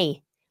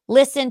say.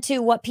 Listen to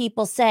what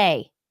people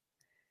say.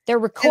 They're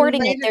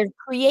recording it. They're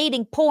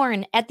creating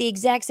porn at the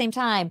exact same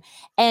time.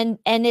 And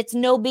it's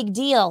no big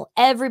deal.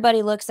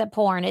 Everybody looks at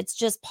porn. It's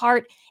just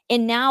part.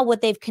 And now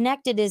what they've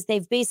connected is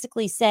they've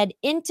basically said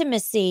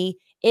intimacy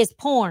is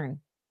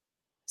porn.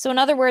 So in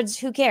other words,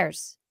 who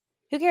cares?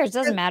 Who cares?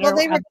 Doesn't matter. Well,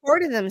 they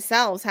recorded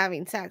themselves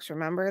having sex.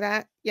 Remember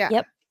that? Yeah.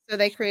 Yep. So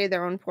they created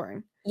their own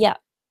porn. Yeah.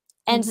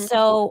 And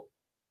so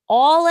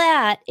all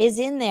that is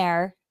in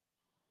there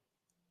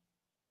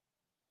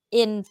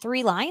in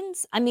 3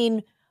 lines. I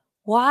mean,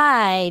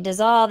 why does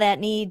all that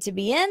need to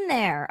be in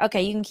there?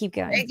 Okay, you can keep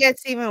going. It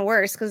gets even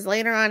worse because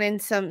later on in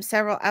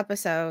several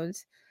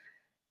episodes,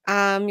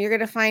 you're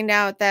gonna find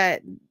out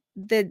that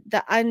the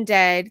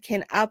undead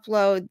can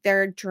upload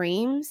their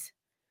dreams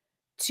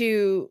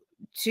to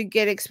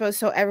get exposed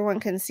so everyone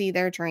can see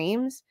their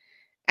dreams.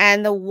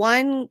 And the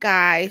one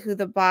guy who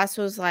the boss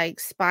was like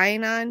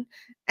spying on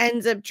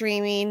ends up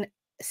dreaming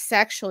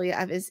sexually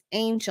of his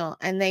angel,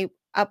 and they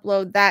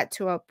upload that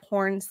to a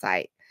porn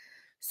site.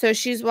 So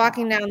she's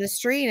walking down the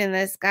street and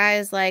this guy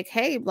is like,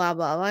 hey, blah,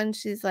 blah, blah. And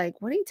she's like,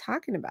 what are you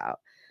talking about?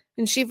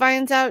 And she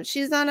finds out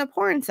she's on a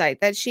porn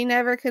site that she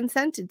never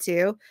consented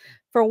to.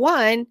 For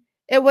one,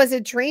 it was a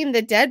dream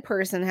the dead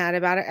person had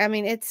about it. I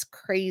mean, it's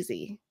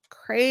crazy.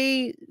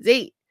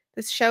 Crazy.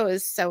 This show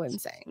is so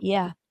insane.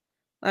 Yeah.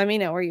 Let me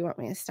know where you want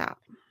me to stop.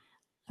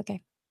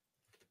 Okay.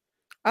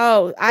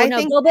 Oh, I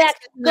think go back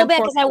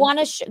because I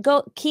want to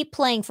go keep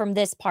playing from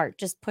this part.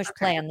 Just push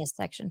play on this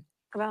section.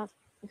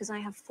 Because I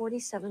have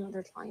 47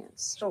 other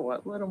clients. So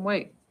what? Let them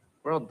wait.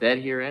 We're all dead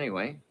here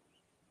anyway.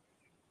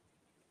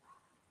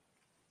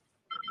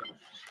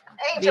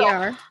 Angel!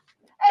 VR.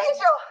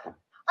 Angel!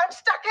 I'm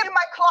stuck in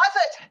my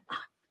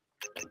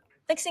closet!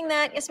 Fixing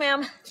that. Yes,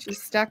 ma'am.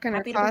 She's stuck in her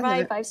Happy to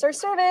provide closet. 5-star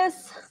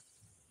service.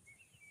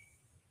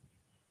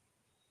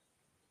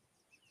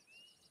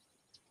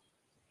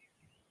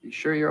 You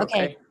sure you're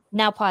okay?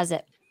 Now pause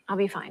it. I'll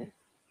be fine.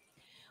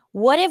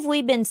 What have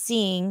we been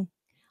seeing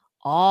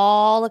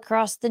all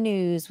across the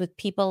news with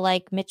people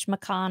like Mitch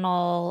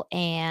McConnell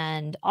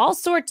and all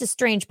sorts of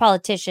strange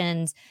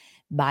politicians,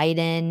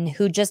 Biden,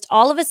 who just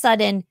all of a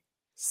sudden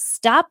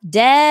stop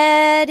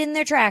dead in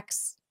their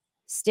tracks,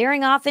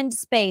 staring off into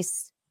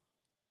space?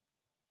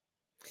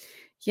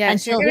 Yeah,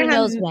 until who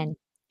knows when.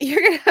 You're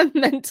gonna have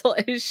mental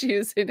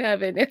issues in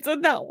heaven.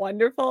 Isn't that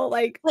wonderful?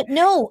 But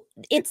no,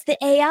 it's the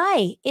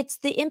AI. It's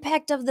the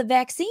impact of the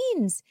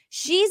vaccines.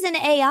 She's an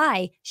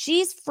AI.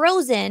 She's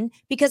frozen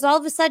because all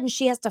of a sudden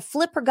she has to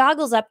flip her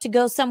goggles up to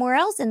go somewhere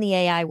else in the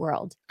AI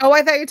world. Oh,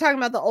 I thought you were talking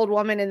about the old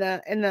woman in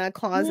the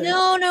closet.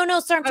 No.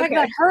 Sorry, I'm talking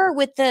about her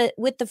with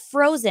the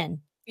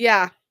frozen.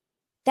 Yeah.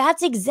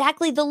 That's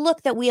exactly the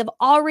look that we have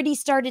already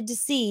started to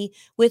see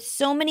with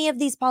so many of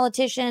these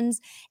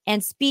politicians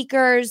and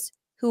speakers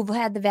who've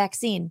had the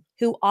vaccine,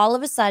 who all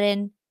of a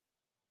sudden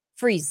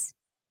freeze.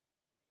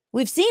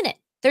 We've seen it.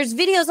 There's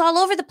videos all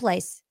over the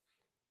place.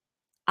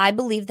 I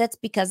believe that's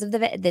because of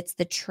that's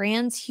the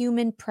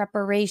transhuman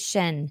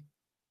preparation.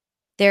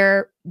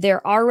 They're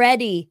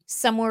already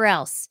somewhere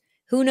else.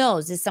 Who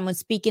knows? Is someone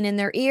speaking in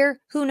their ear?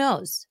 Who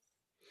knows?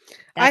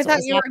 I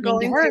thought you were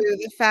going through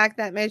the fact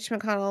that Mitch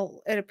McConnell,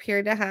 it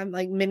appeared to have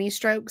like mini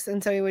strokes,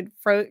 and so he would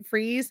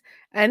freeze.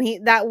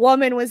 And that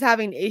woman was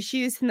having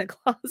issues in the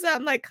closet.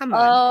 I'm like, come on.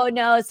 Oh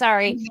no,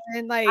 sorry.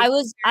 And like, I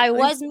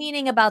was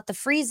meaning about the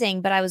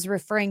freezing, but I was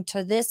referring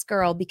to this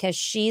girl because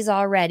she's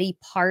already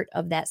part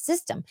of that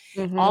system.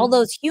 All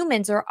those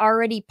humans are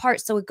already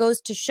part. So it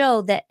goes to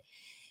show that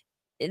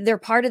they're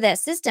part of that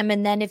system.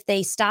 And then if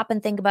they stop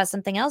and think about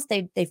something else,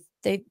 they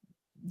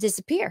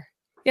disappear.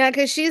 Yeah,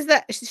 because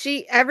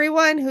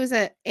everyone who's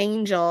an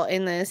angel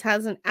in this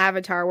has an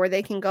avatar where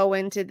they can go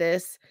into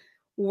this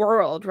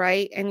world,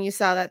 right? And you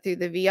saw that through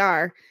the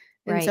VR.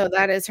 And so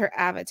that is her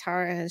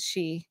avatar as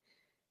she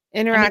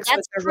interacts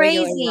with the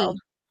regular world.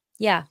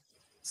 Yeah.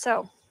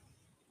 So,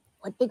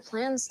 what big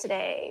plans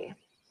today?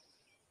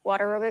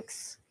 Water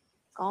aerobics?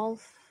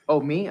 Golf?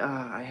 Oh, me?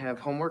 I have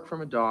homework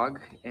from a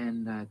dog,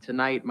 and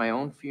tonight my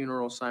own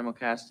funeral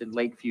simulcast in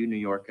Lakeview, New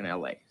York, and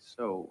LA.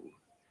 So,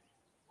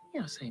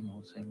 yeah, same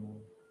old, same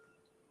old.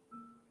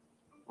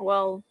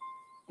 Well,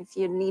 if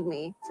you need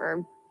me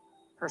for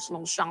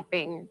personal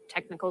shopping,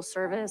 technical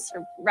service,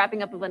 or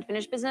wrapping up of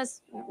unfinished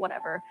business,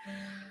 whatever.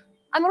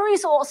 I'm a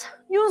resource.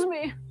 Use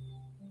me.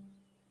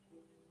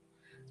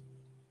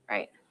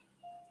 Right.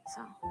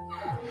 So.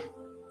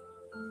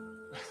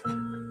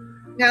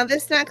 Now,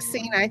 this next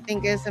scene I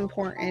think is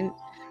important.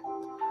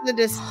 The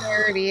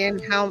disparity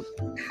and how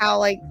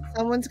like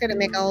someone's going to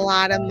make a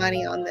lot of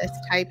money on this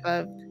type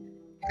of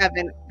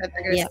heaven that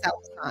they're going to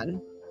sell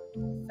on.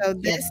 So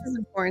this is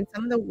important.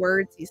 Some of the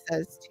words he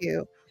says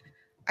too,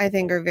 I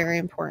think, are very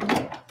important.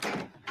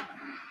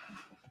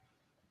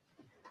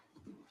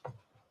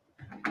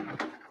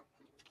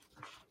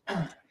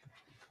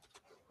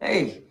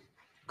 Hey,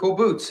 cool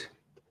boots.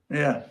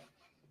 Yeah.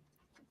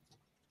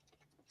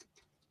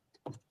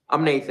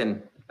 I'm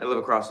Nathan. I live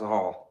across the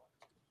hall.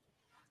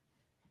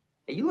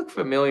 Hey, you look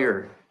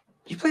familiar.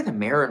 Did you play the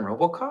mayor in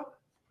RoboCop?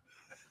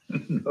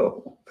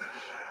 No.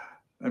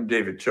 I'm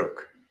David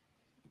Choke.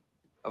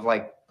 Of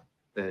like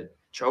the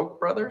Choke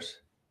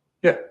brothers?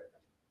 Yeah.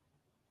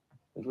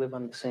 We live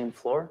on the same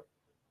floor?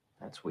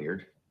 That's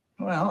weird.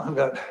 Well, I've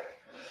got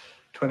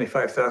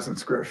 25,000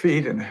 square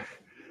feet and a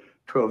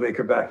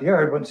 12-acre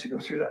backyard once you go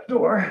through that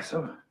door,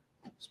 so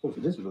I suppose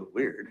it is a little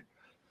weird.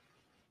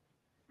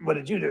 What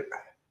did you do?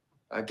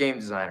 A game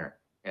designer.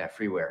 Yeah,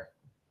 freeware.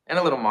 And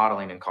a little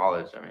modeling in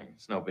college. I mean,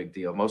 it's no big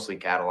deal. Mostly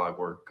catalog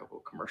work, a couple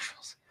of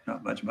commercials.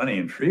 Not much money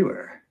in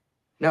freeware.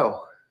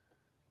 No.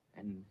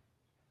 And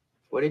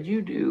what did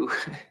you do?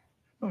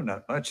 Oh,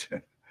 not much.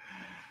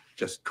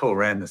 Just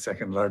co-ran the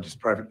second largest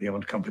privately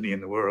owned company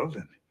in the world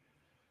and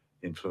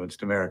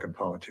influenced American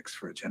politics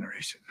for a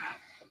generation.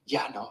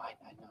 Yeah, no, I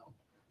know.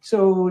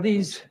 So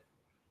these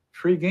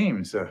free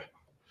games,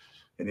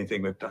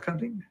 anything with duck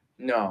hunting?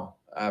 No.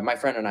 My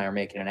friend and I are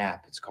making an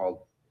app. It's called...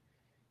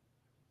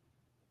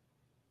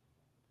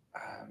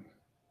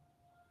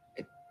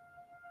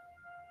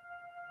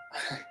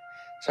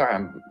 Sorry,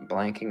 I'm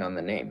blanking on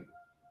the name.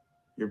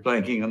 You're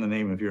blanking on the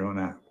name of your own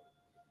app.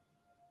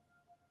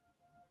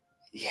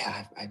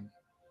 Yeah,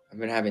 I've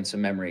been having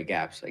some memory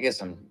gaps. I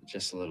guess I'm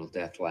just a little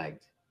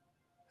death-lagged.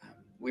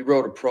 We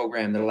wrote a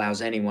program that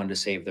allows anyone to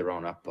save their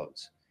own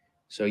uploads.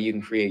 So you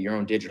can create your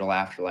own digital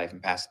afterlife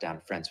and pass it down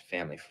to friends and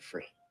family for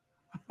free.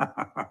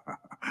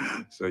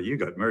 So you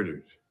got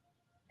murdered.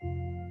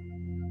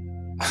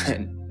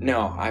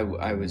 No,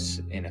 I was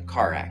in a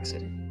car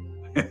accident.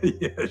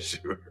 Yeah,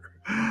 sure.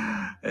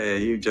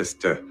 You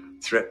just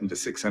threatened a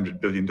 $600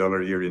 billion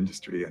a year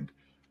industry and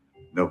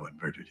no one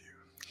murdered you.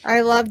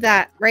 I love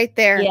that right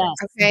there. Yes,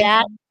 okay.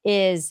 that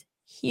is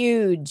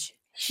huge.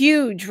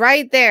 Huge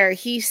right there.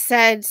 He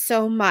said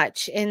so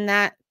much in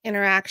that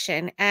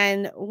interaction.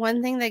 And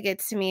one thing that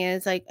gets to me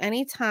is like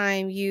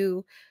anytime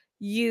you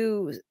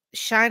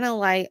shine a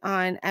light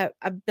on a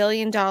 $1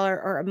 billion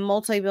or a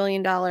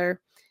multi-billion dollar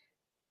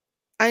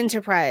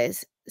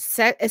enterprise,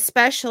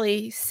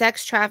 especially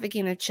sex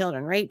trafficking of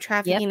children, rape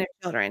trafficking of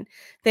children,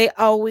 they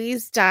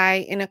always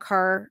die in a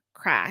car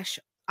crash,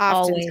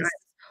 oftentimes. Always.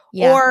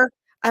 Yeah. Or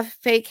a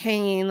fake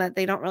hanging that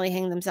they don't really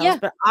hang themselves, Yeah.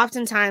 but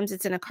oftentimes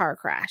it's in a car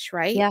crash,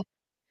 right? Yeah.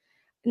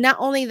 Not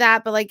only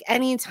that, but like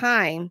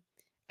anytime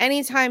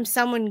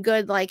someone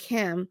good like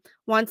him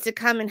wants to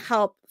come and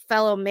help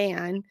fellow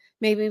man,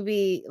 maybe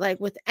be like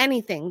with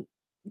anything,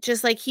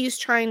 just like he's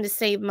trying to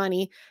save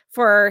money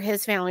for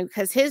his family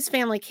because his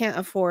family can't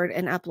afford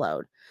an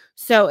upload.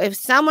 So if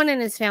someone in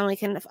his family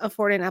can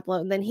afford an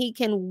upload, then he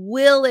can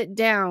will it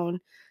down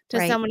to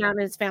Right. someone out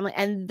in his family.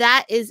 And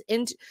that is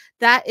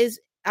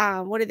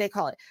what do they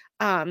call it?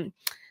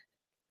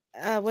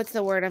 What's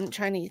the word I'm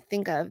trying to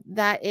think of?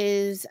 That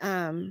is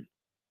in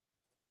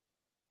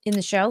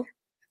the show.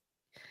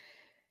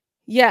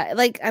 Yeah,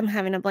 like I'm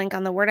having a blank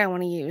on the word I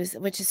want to use,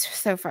 which is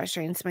so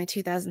frustrating. It's my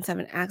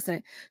 2007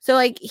 accident. So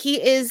like he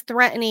is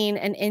threatening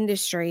an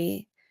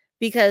industry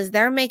because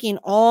they're making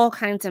all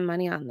kinds of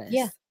money on this.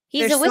 Yeah.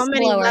 He's There's a so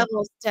many whistleblower.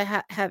 levels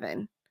to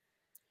heaven.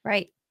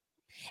 Right.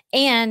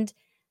 And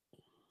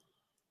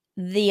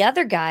the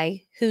other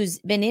guy who's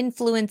been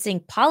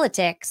influencing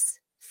politics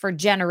for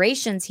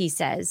generations, he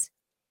says,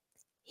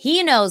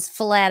 he knows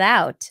flat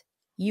out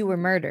you were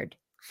murdered.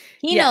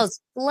 He Yes. knows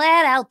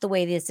flat out the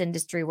way this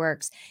industry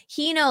works.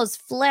 He knows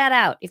flat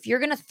out if you're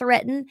going to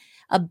threaten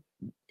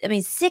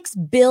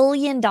 $6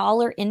 billion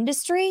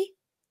industry,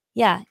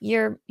 yeah,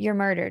 you're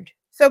murdered.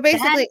 So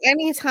basically,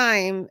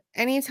 anytime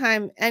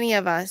any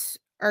of us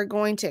are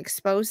going to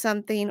expose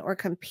something or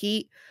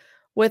compete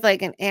with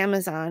like an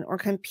Amazon or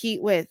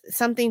compete with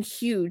something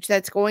huge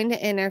that's going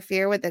to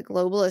interfere with the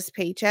globalist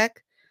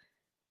paycheck,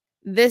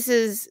 this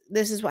is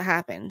what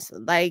happens.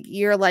 Like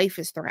your life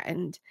is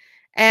threatened.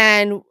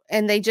 And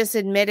they just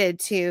admitted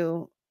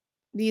to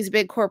these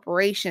big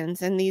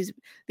corporations and these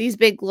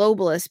big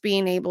globalists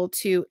being able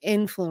to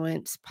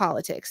influence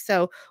politics.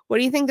 So what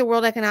do you think the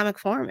World Economic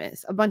Forum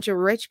is? A bunch of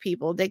rich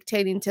people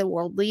dictating to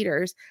world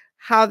leaders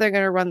how they're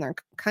going to run their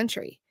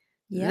country.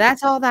 Yep.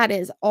 That's all that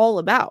is all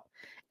about.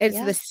 It's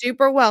Yeah. the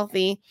super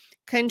wealthy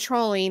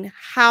controlling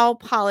how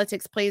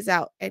politics plays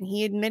out. And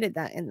he admitted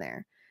that in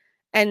there.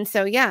 And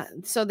so,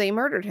 so they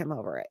murdered him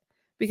over it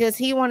because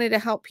he wanted to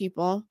help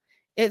people.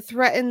 It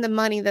threatened the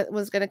money that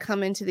was going to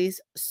come into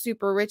these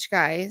super rich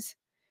guys.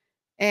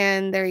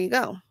 And there you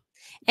go.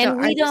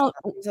 And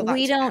So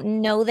we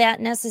don't know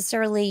that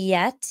necessarily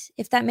yet,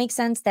 if that makes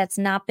sense. That's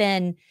not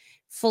been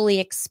fully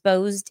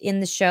exposed in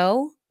the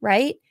show,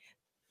 right?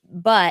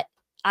 But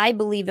I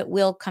believe it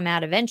will come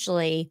out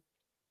eventually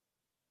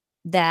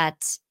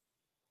that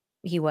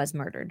he was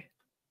murdered.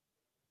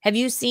 Have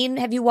you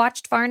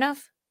watched far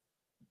enough?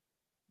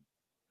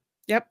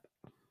 Yep.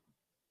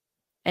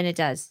 And it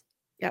does.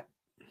 Yep.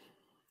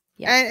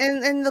 Yeah.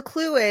 And the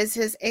clue is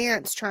his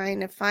aunt's trying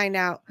to find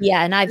out.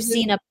 Yeah, and I've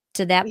seen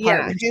to that part.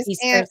 Yeah, when his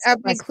she aunt.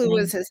 starts A big clue questioning.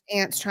 was his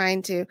aunt's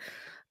trying to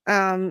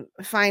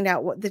find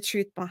out what the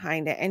truth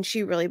behind it, and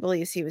she really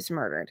believes he was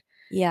murdered.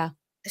 Yeah.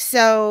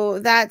 So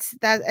that's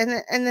that,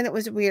 and then it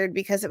was weird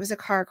because it was a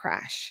car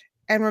crash.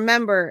 And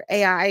remember,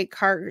 AI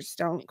cars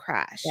don't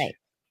crash. Right.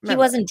 He Remember.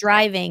 wasn't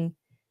driving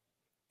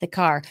the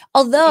car.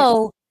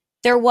 Although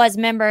there was,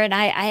 remember, and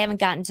I haven't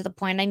gotten to the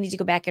point. I need to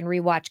go back and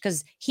rewatch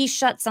because he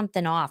shut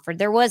something off, or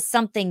there was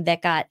something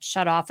that got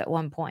shut off at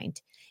one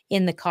point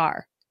in the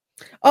car.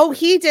 Oh,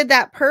 he did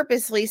that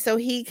purposely so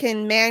he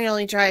can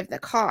manually drive the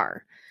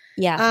car.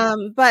 Yeah.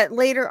 But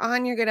later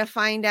on, you're gonna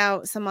find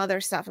out some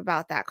other stuff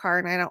about that car,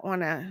 and I don't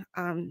want to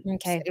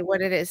Okay. say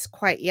what it is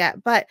quite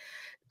yet. But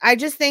I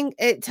just think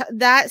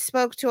that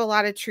spoke to a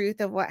lot of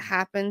truth of what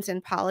happens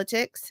in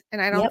politics,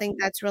 and I don't Yep. think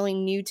that's really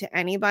new to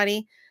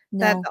anybody.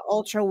 That No. the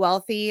ultra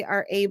wealthy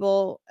are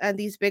able,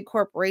 these big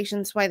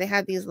corporations, why they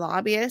have these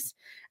lobbyists,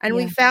 and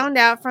we Yeah. found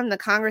out from the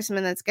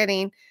congressman that's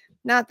getting.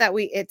 Not that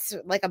it's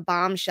like a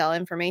bombshell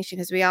information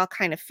because we all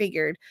kind of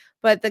figured,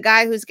 but the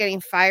guy who's getting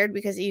fired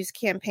because he used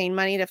campaign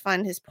money to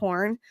fund his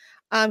porn,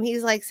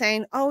 he's like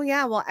saying, "Oh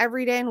yeah, well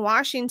every day in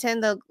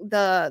Washington, the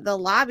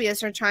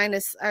lobbyists are trying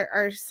to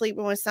are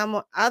sleeping with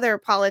some other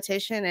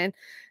politician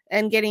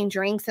and getting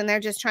drinks, and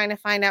they're just trying to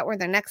find out where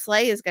the next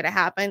lay is going to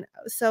happen."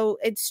 So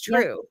it's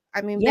true.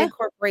 I mean, Yeah. big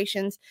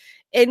corporations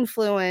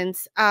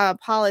influence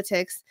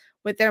politics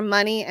with their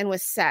money and with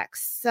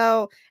sex.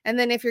 So, and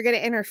then if you're going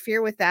to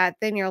interfere with that,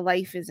 then your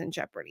life is in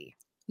jeopardy.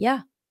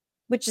 Yeah.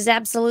 Which is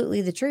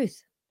absolutely the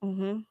truth.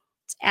 Mm-hmm.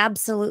 It's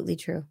absolutely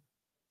true.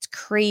 It's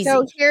crazy.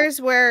 So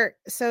here's where.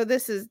 So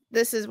this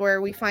is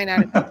where we find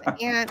out about the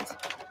aunt.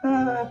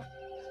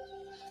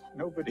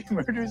 Nobody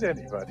murders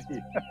anybody.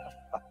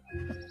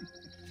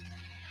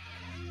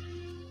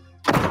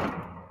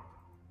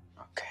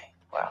 Okay,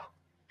 wow.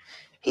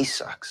 He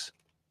sucks.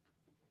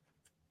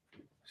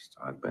 This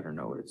dog better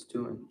know what it's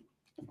doing.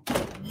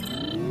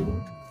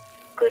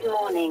 Good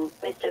morning,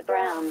 Mr.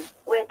 Brown.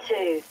 Where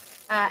to?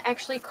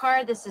 Actually,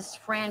 Carr, this is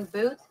Fran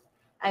Booth.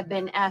 I've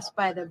been asked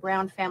by the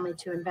Brown family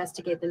to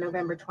investigate the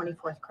November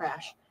 24th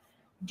crash.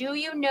 Do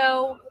you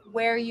know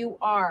where you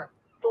are?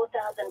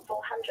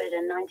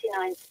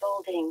 4,499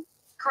 Spalding.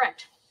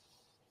 Correct.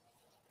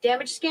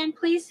 Damage scan,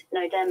 please?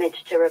 No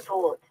damage to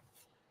report.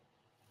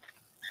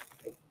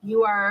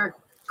 You are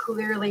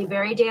clearly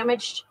very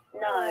damaged.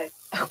 No.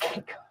 Okay,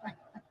 good.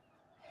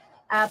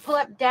 Pull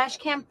up dash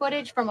cam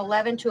footage from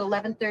 11 to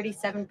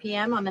 11:37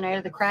 p.m. on the night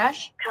of the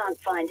crash. Can't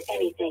find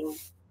anything.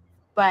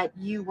 But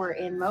you were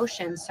in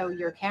motion, so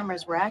your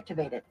cameras were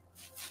activated.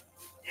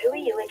 Who are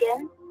you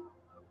again?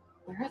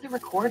 Where are the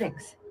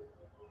recordings?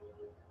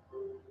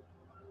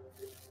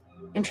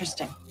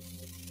 Interesting.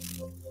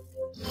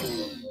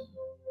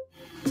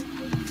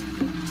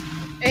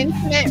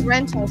 Infinite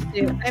rental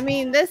suit. I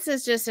mean, this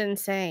is just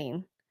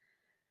insane.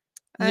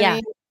 Yeah. I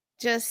mean,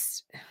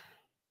 just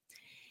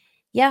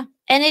Yeah.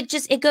 And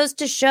it goes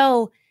to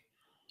show,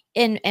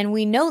 and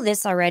we know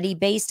this already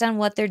based on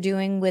what they're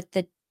doing with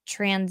the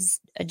trans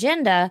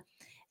agenda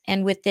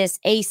and with this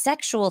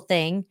asexual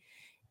thing.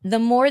 The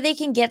more they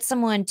can get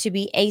someone to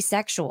be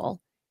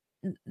asexual,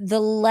 the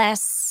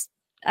less,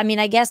 I mean,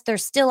 I guess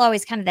there's still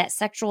always kind of that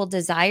sexual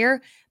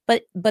desire,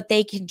 but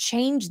they can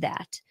change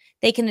that.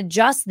 They can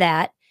adjust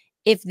that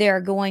if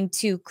they're going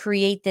to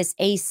create this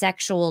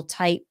asexual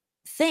type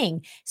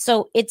thing.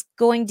 So it's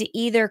going to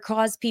either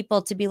cause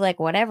people to be like,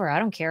 whatever, I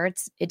don't care.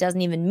 It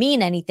doesn't even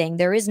mean anything.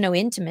 There is no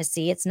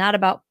intimacy. It's not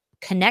about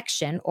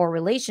connection or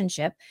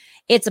relationship.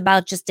 It's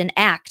about just an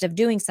act of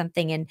doing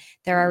something. And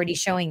they're already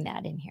showing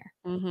that in here.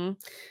 Mm-hmm.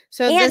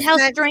 So and how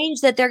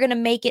strange that they're going to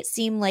make it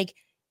seem like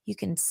you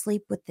can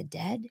sleep with the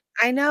dead.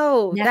 I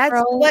know. That's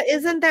what,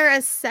 isn't there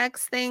a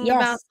sex thing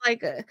about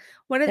like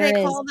what do they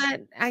call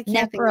that? I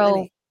can't think of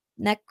it.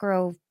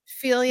 Necrophilia.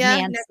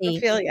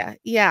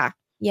 Yeah.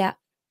 Yeah.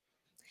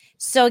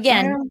 So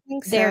again,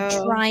 they're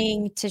so.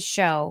 trying to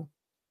show.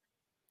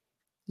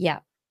 Yeah.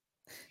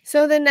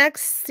 So the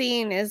next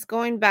scene is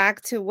going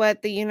back to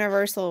what the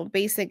universal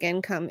basic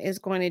income is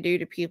going to do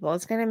to people.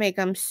 It's going to make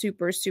them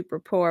super, super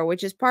poor,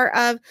 which is part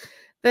of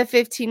the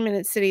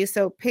 15-minute city.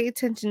 So pay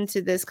attention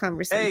to this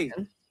conversation.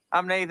 Hey,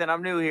 I'm Nathan.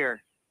 I'm new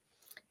here.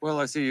 Well,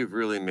 I see you've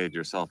really made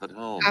yourself at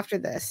home. After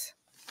this.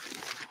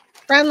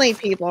 Friendly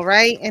people,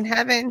 right? In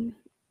heaven.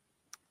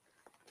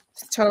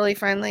 It's totally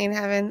friendly in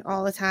heaven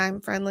all the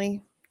time.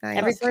 Friendly. Nice.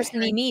 Every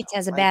person he meets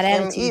has a bad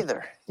attitude.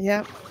 Either.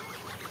 Yep.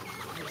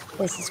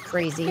 This is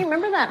crazy. Hey,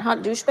 remember that hot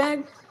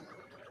douchebag?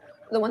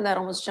 The one that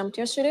almost jumped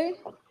yesterday?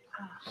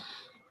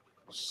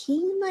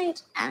 He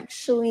might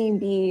actually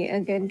be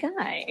a good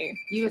guy.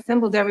 You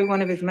assembled every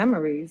one of his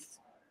memories.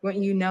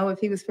 Wouldn't you know if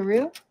he was for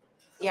real?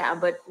 Yeah,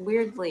 but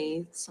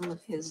weirdly, some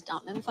of his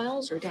 .NET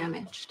files are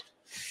damaged.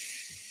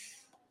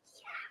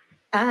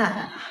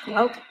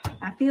 Well,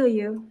 I feel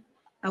you.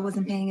 I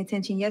wasn't paying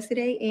attention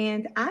yesterday,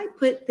 and I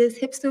put this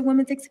hipster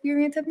woman's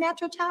experience of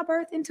natural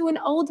childbirth into an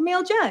old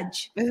male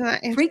judge. Isn't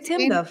that Freaked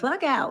him the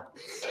fuck out.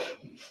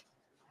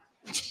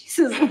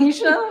 Jesus,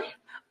 Misha,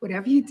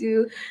 whatever you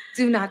do,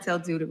 do not tell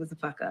dude it was a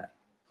fuck up.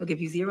 will give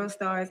you 0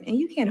 stars, and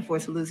you can't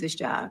afford to lose this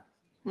job.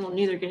 Well,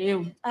 neither can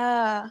you.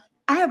 I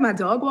have my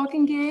dog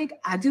walking gig,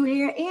 I do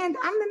hair, and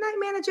I'm the night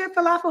manager at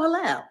Falafel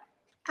Halal.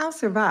 I'll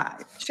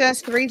survive. She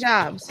has 3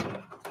 jobs.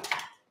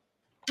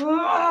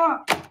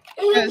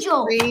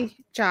 Angel. 3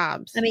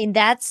 jobs. I mean,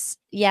 that's,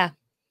 yeah.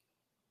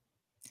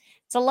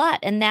 It's a lot.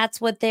 And that's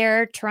what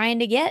they're trying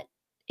to get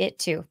it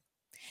to.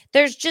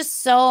 There's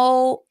just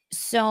so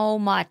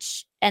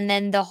much. And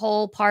then the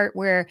whole part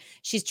where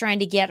she's trying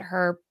to get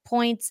her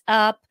points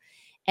up.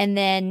 And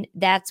then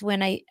that's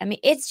when I mean,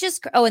 it's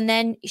just, and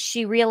then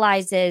she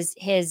realizes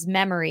his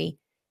memory.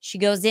 She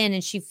goes in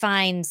and she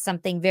finds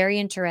something very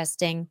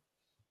interesting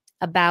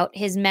about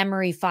his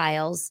memory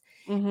files.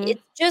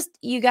 It's just,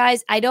 you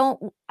guys, I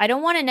don't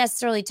want to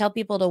necessarily tell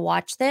people to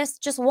watch this.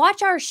 Just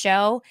watch our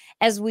show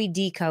as we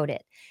decode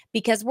it,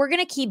 because we're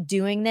going to keep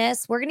doing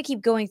this. We're going to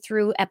keep going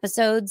through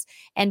episodes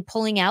and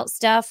pulling out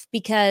stuff,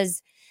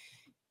 because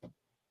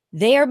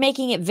they are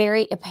making it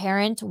very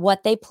apparent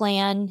what they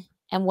plan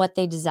and what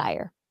they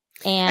desire.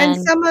 And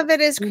some of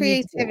it is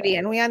creativity,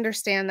 and we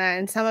understand that.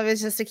 And some of it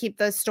is just to keep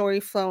the story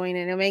flowing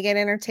and to make it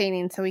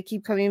entertaining. So we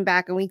keep coming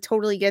back, and we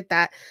totally get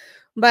that.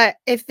 But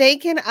if you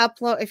can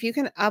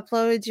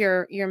upload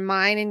your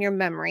mind and your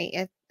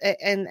memory,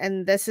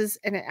 and this is,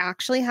 and it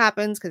actually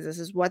happens, because this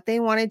is what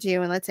they want to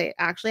do, and let's say it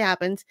actually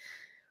happens,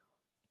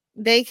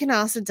 they can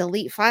also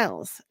delete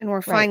files, and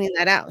we're finding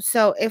that out.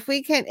 So if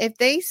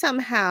they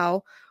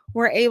somehow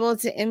were able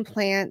to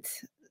implant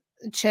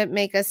chip,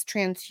 make us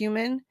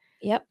transhuman,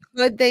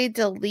 could they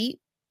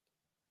delete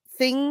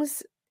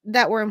things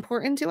that were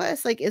important to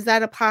us? Like, is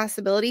that a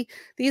possibility?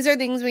 These are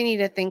things we need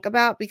to think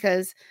about,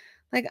 because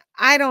like,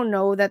 I don't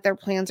know that their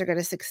plans are going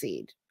to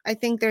succeed. I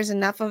think there's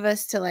enough of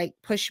us to like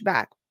push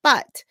back,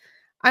 but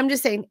I'm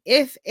just saying,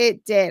 if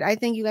it did, I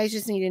think you guys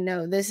just need to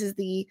know this is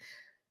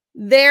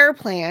their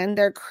plan,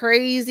 their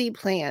crazy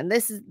plan.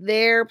 This is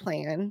their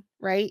plan,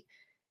 right?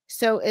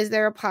 So is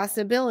there a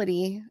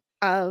possibility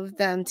of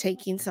them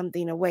taking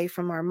something away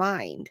from our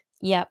mind?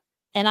 Yep.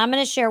 And I'm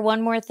going to share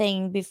one more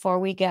thing before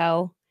we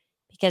go,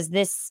 because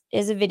this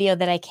is a video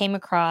that I came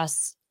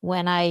across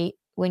when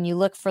you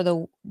look for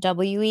the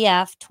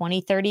WEF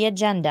 2030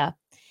 agenda.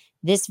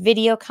 This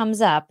video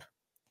comes up.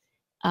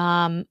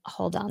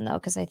 Hold on though,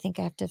 because I think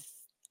I have to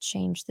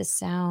change the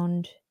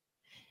sound.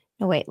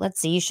 No, wait,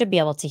 let's see. You should be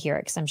able to hear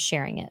it because I'm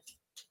sharing it.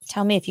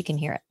 Tell me if you can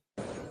hear it.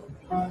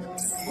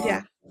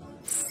 Yeah.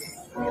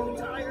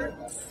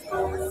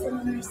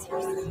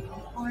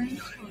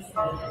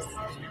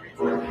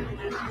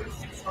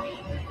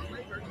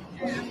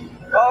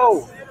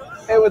 Oh,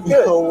 hey, what's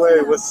good? No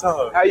way, what's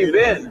up? How you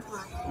been?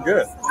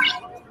 Good.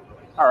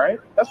 All right,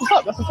 that's what's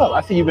up. That's what's up.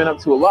 I see you've been up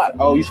to a lot.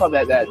 Oh, you saw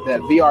that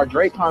VR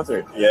Drake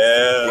concert?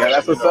 Yeah.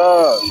 That's what's up.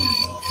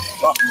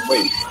 Oh,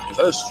 wait, is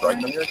that a strike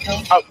on your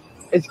account? Oh,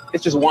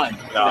 it's just one.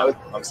 No,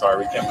 I'm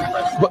sorry, we can't be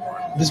friends.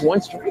 But just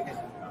one strike?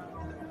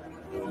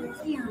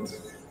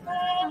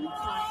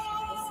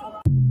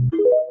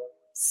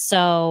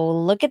 So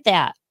look at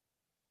that.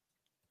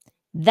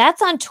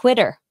 That's on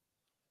Twitter.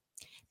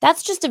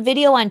 That's just a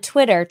video on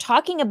Twitter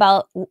talking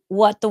about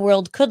what the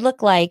world could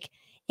look like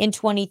in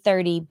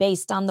 2030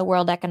 based on the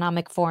World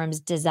Economic Forum's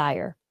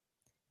desire.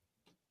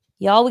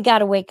 Y'all, we got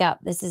to wake up.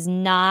 This is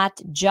not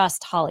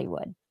just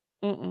Hollywood.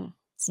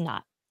 It's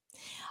not.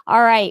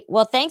 All right.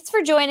 Well, thanks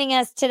for joining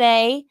us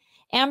today.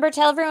 Amber,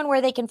 tell everyone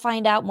where they can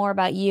find out more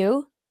about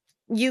you.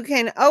 You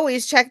can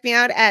always check me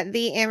out at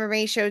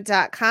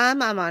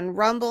theambermayshow.com. I'm on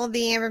Rumble,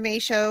 The Amber May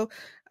Show.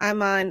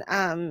 I'm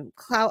on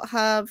Clout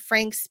Hub,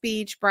 Frank's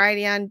Speech,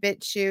 Brighteon,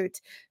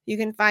 BitChute. You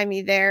can find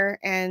me there,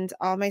 and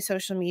all my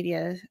social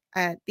media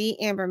at The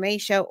Amber May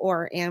Show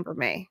or Amber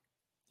May.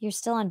 You're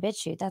still on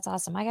BitChute. That's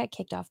awesome. I got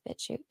kicked off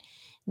BitChute,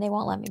 and they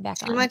won't let me back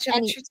on. Too much of a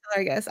truth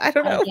teller, I guess. I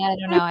don't know. I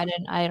don't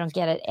know. I don't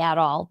get it at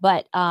all.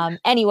 But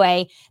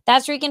anyway,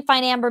 that's where you can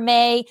find Amber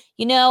May.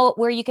 You know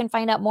where you can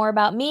find out more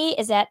about me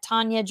is at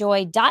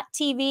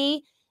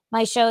TaniaJoy.tv.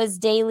 My show is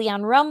daily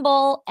on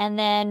Rumble, and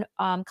then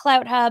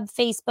Clout Hub,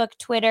 Facebook,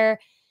 Twitter,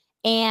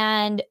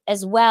 and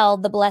as well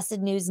the Blessed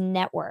News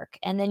Network.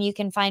 And then you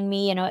can find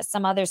me, at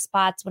some other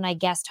spots when I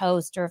guest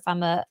host, or if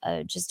I'm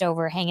just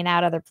over hanging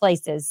out other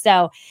places.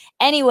 So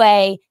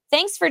anyway,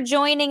 thanks for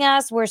joining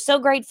us. We're so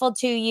grateful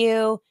to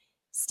you.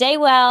 Stay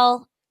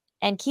well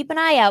and keep an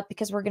eye out,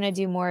 because we're going to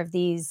do more of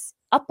these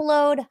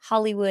Upload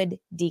Hollywood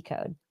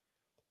Decode.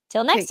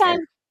 Till next time.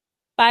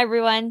 Bye,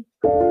 everyone.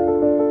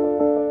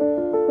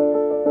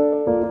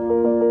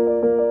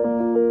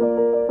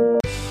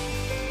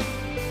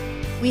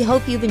 We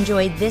hope you've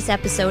enjoyed this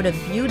episode of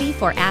Beauty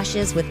for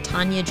Ashes with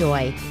Tania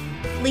Joy.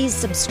 Please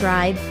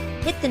subscribe,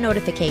 hit the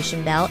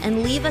notification bell,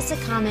 and leave us a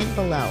comment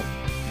below.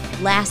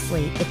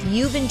 Lastly, if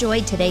you've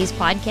enjoyed today's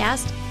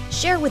podcast,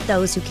 share with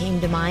those who came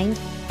to mind.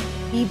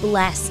 Be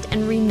blessed,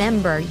 and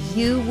remember,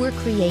 you were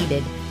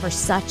created for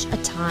such a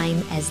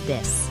time as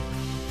this.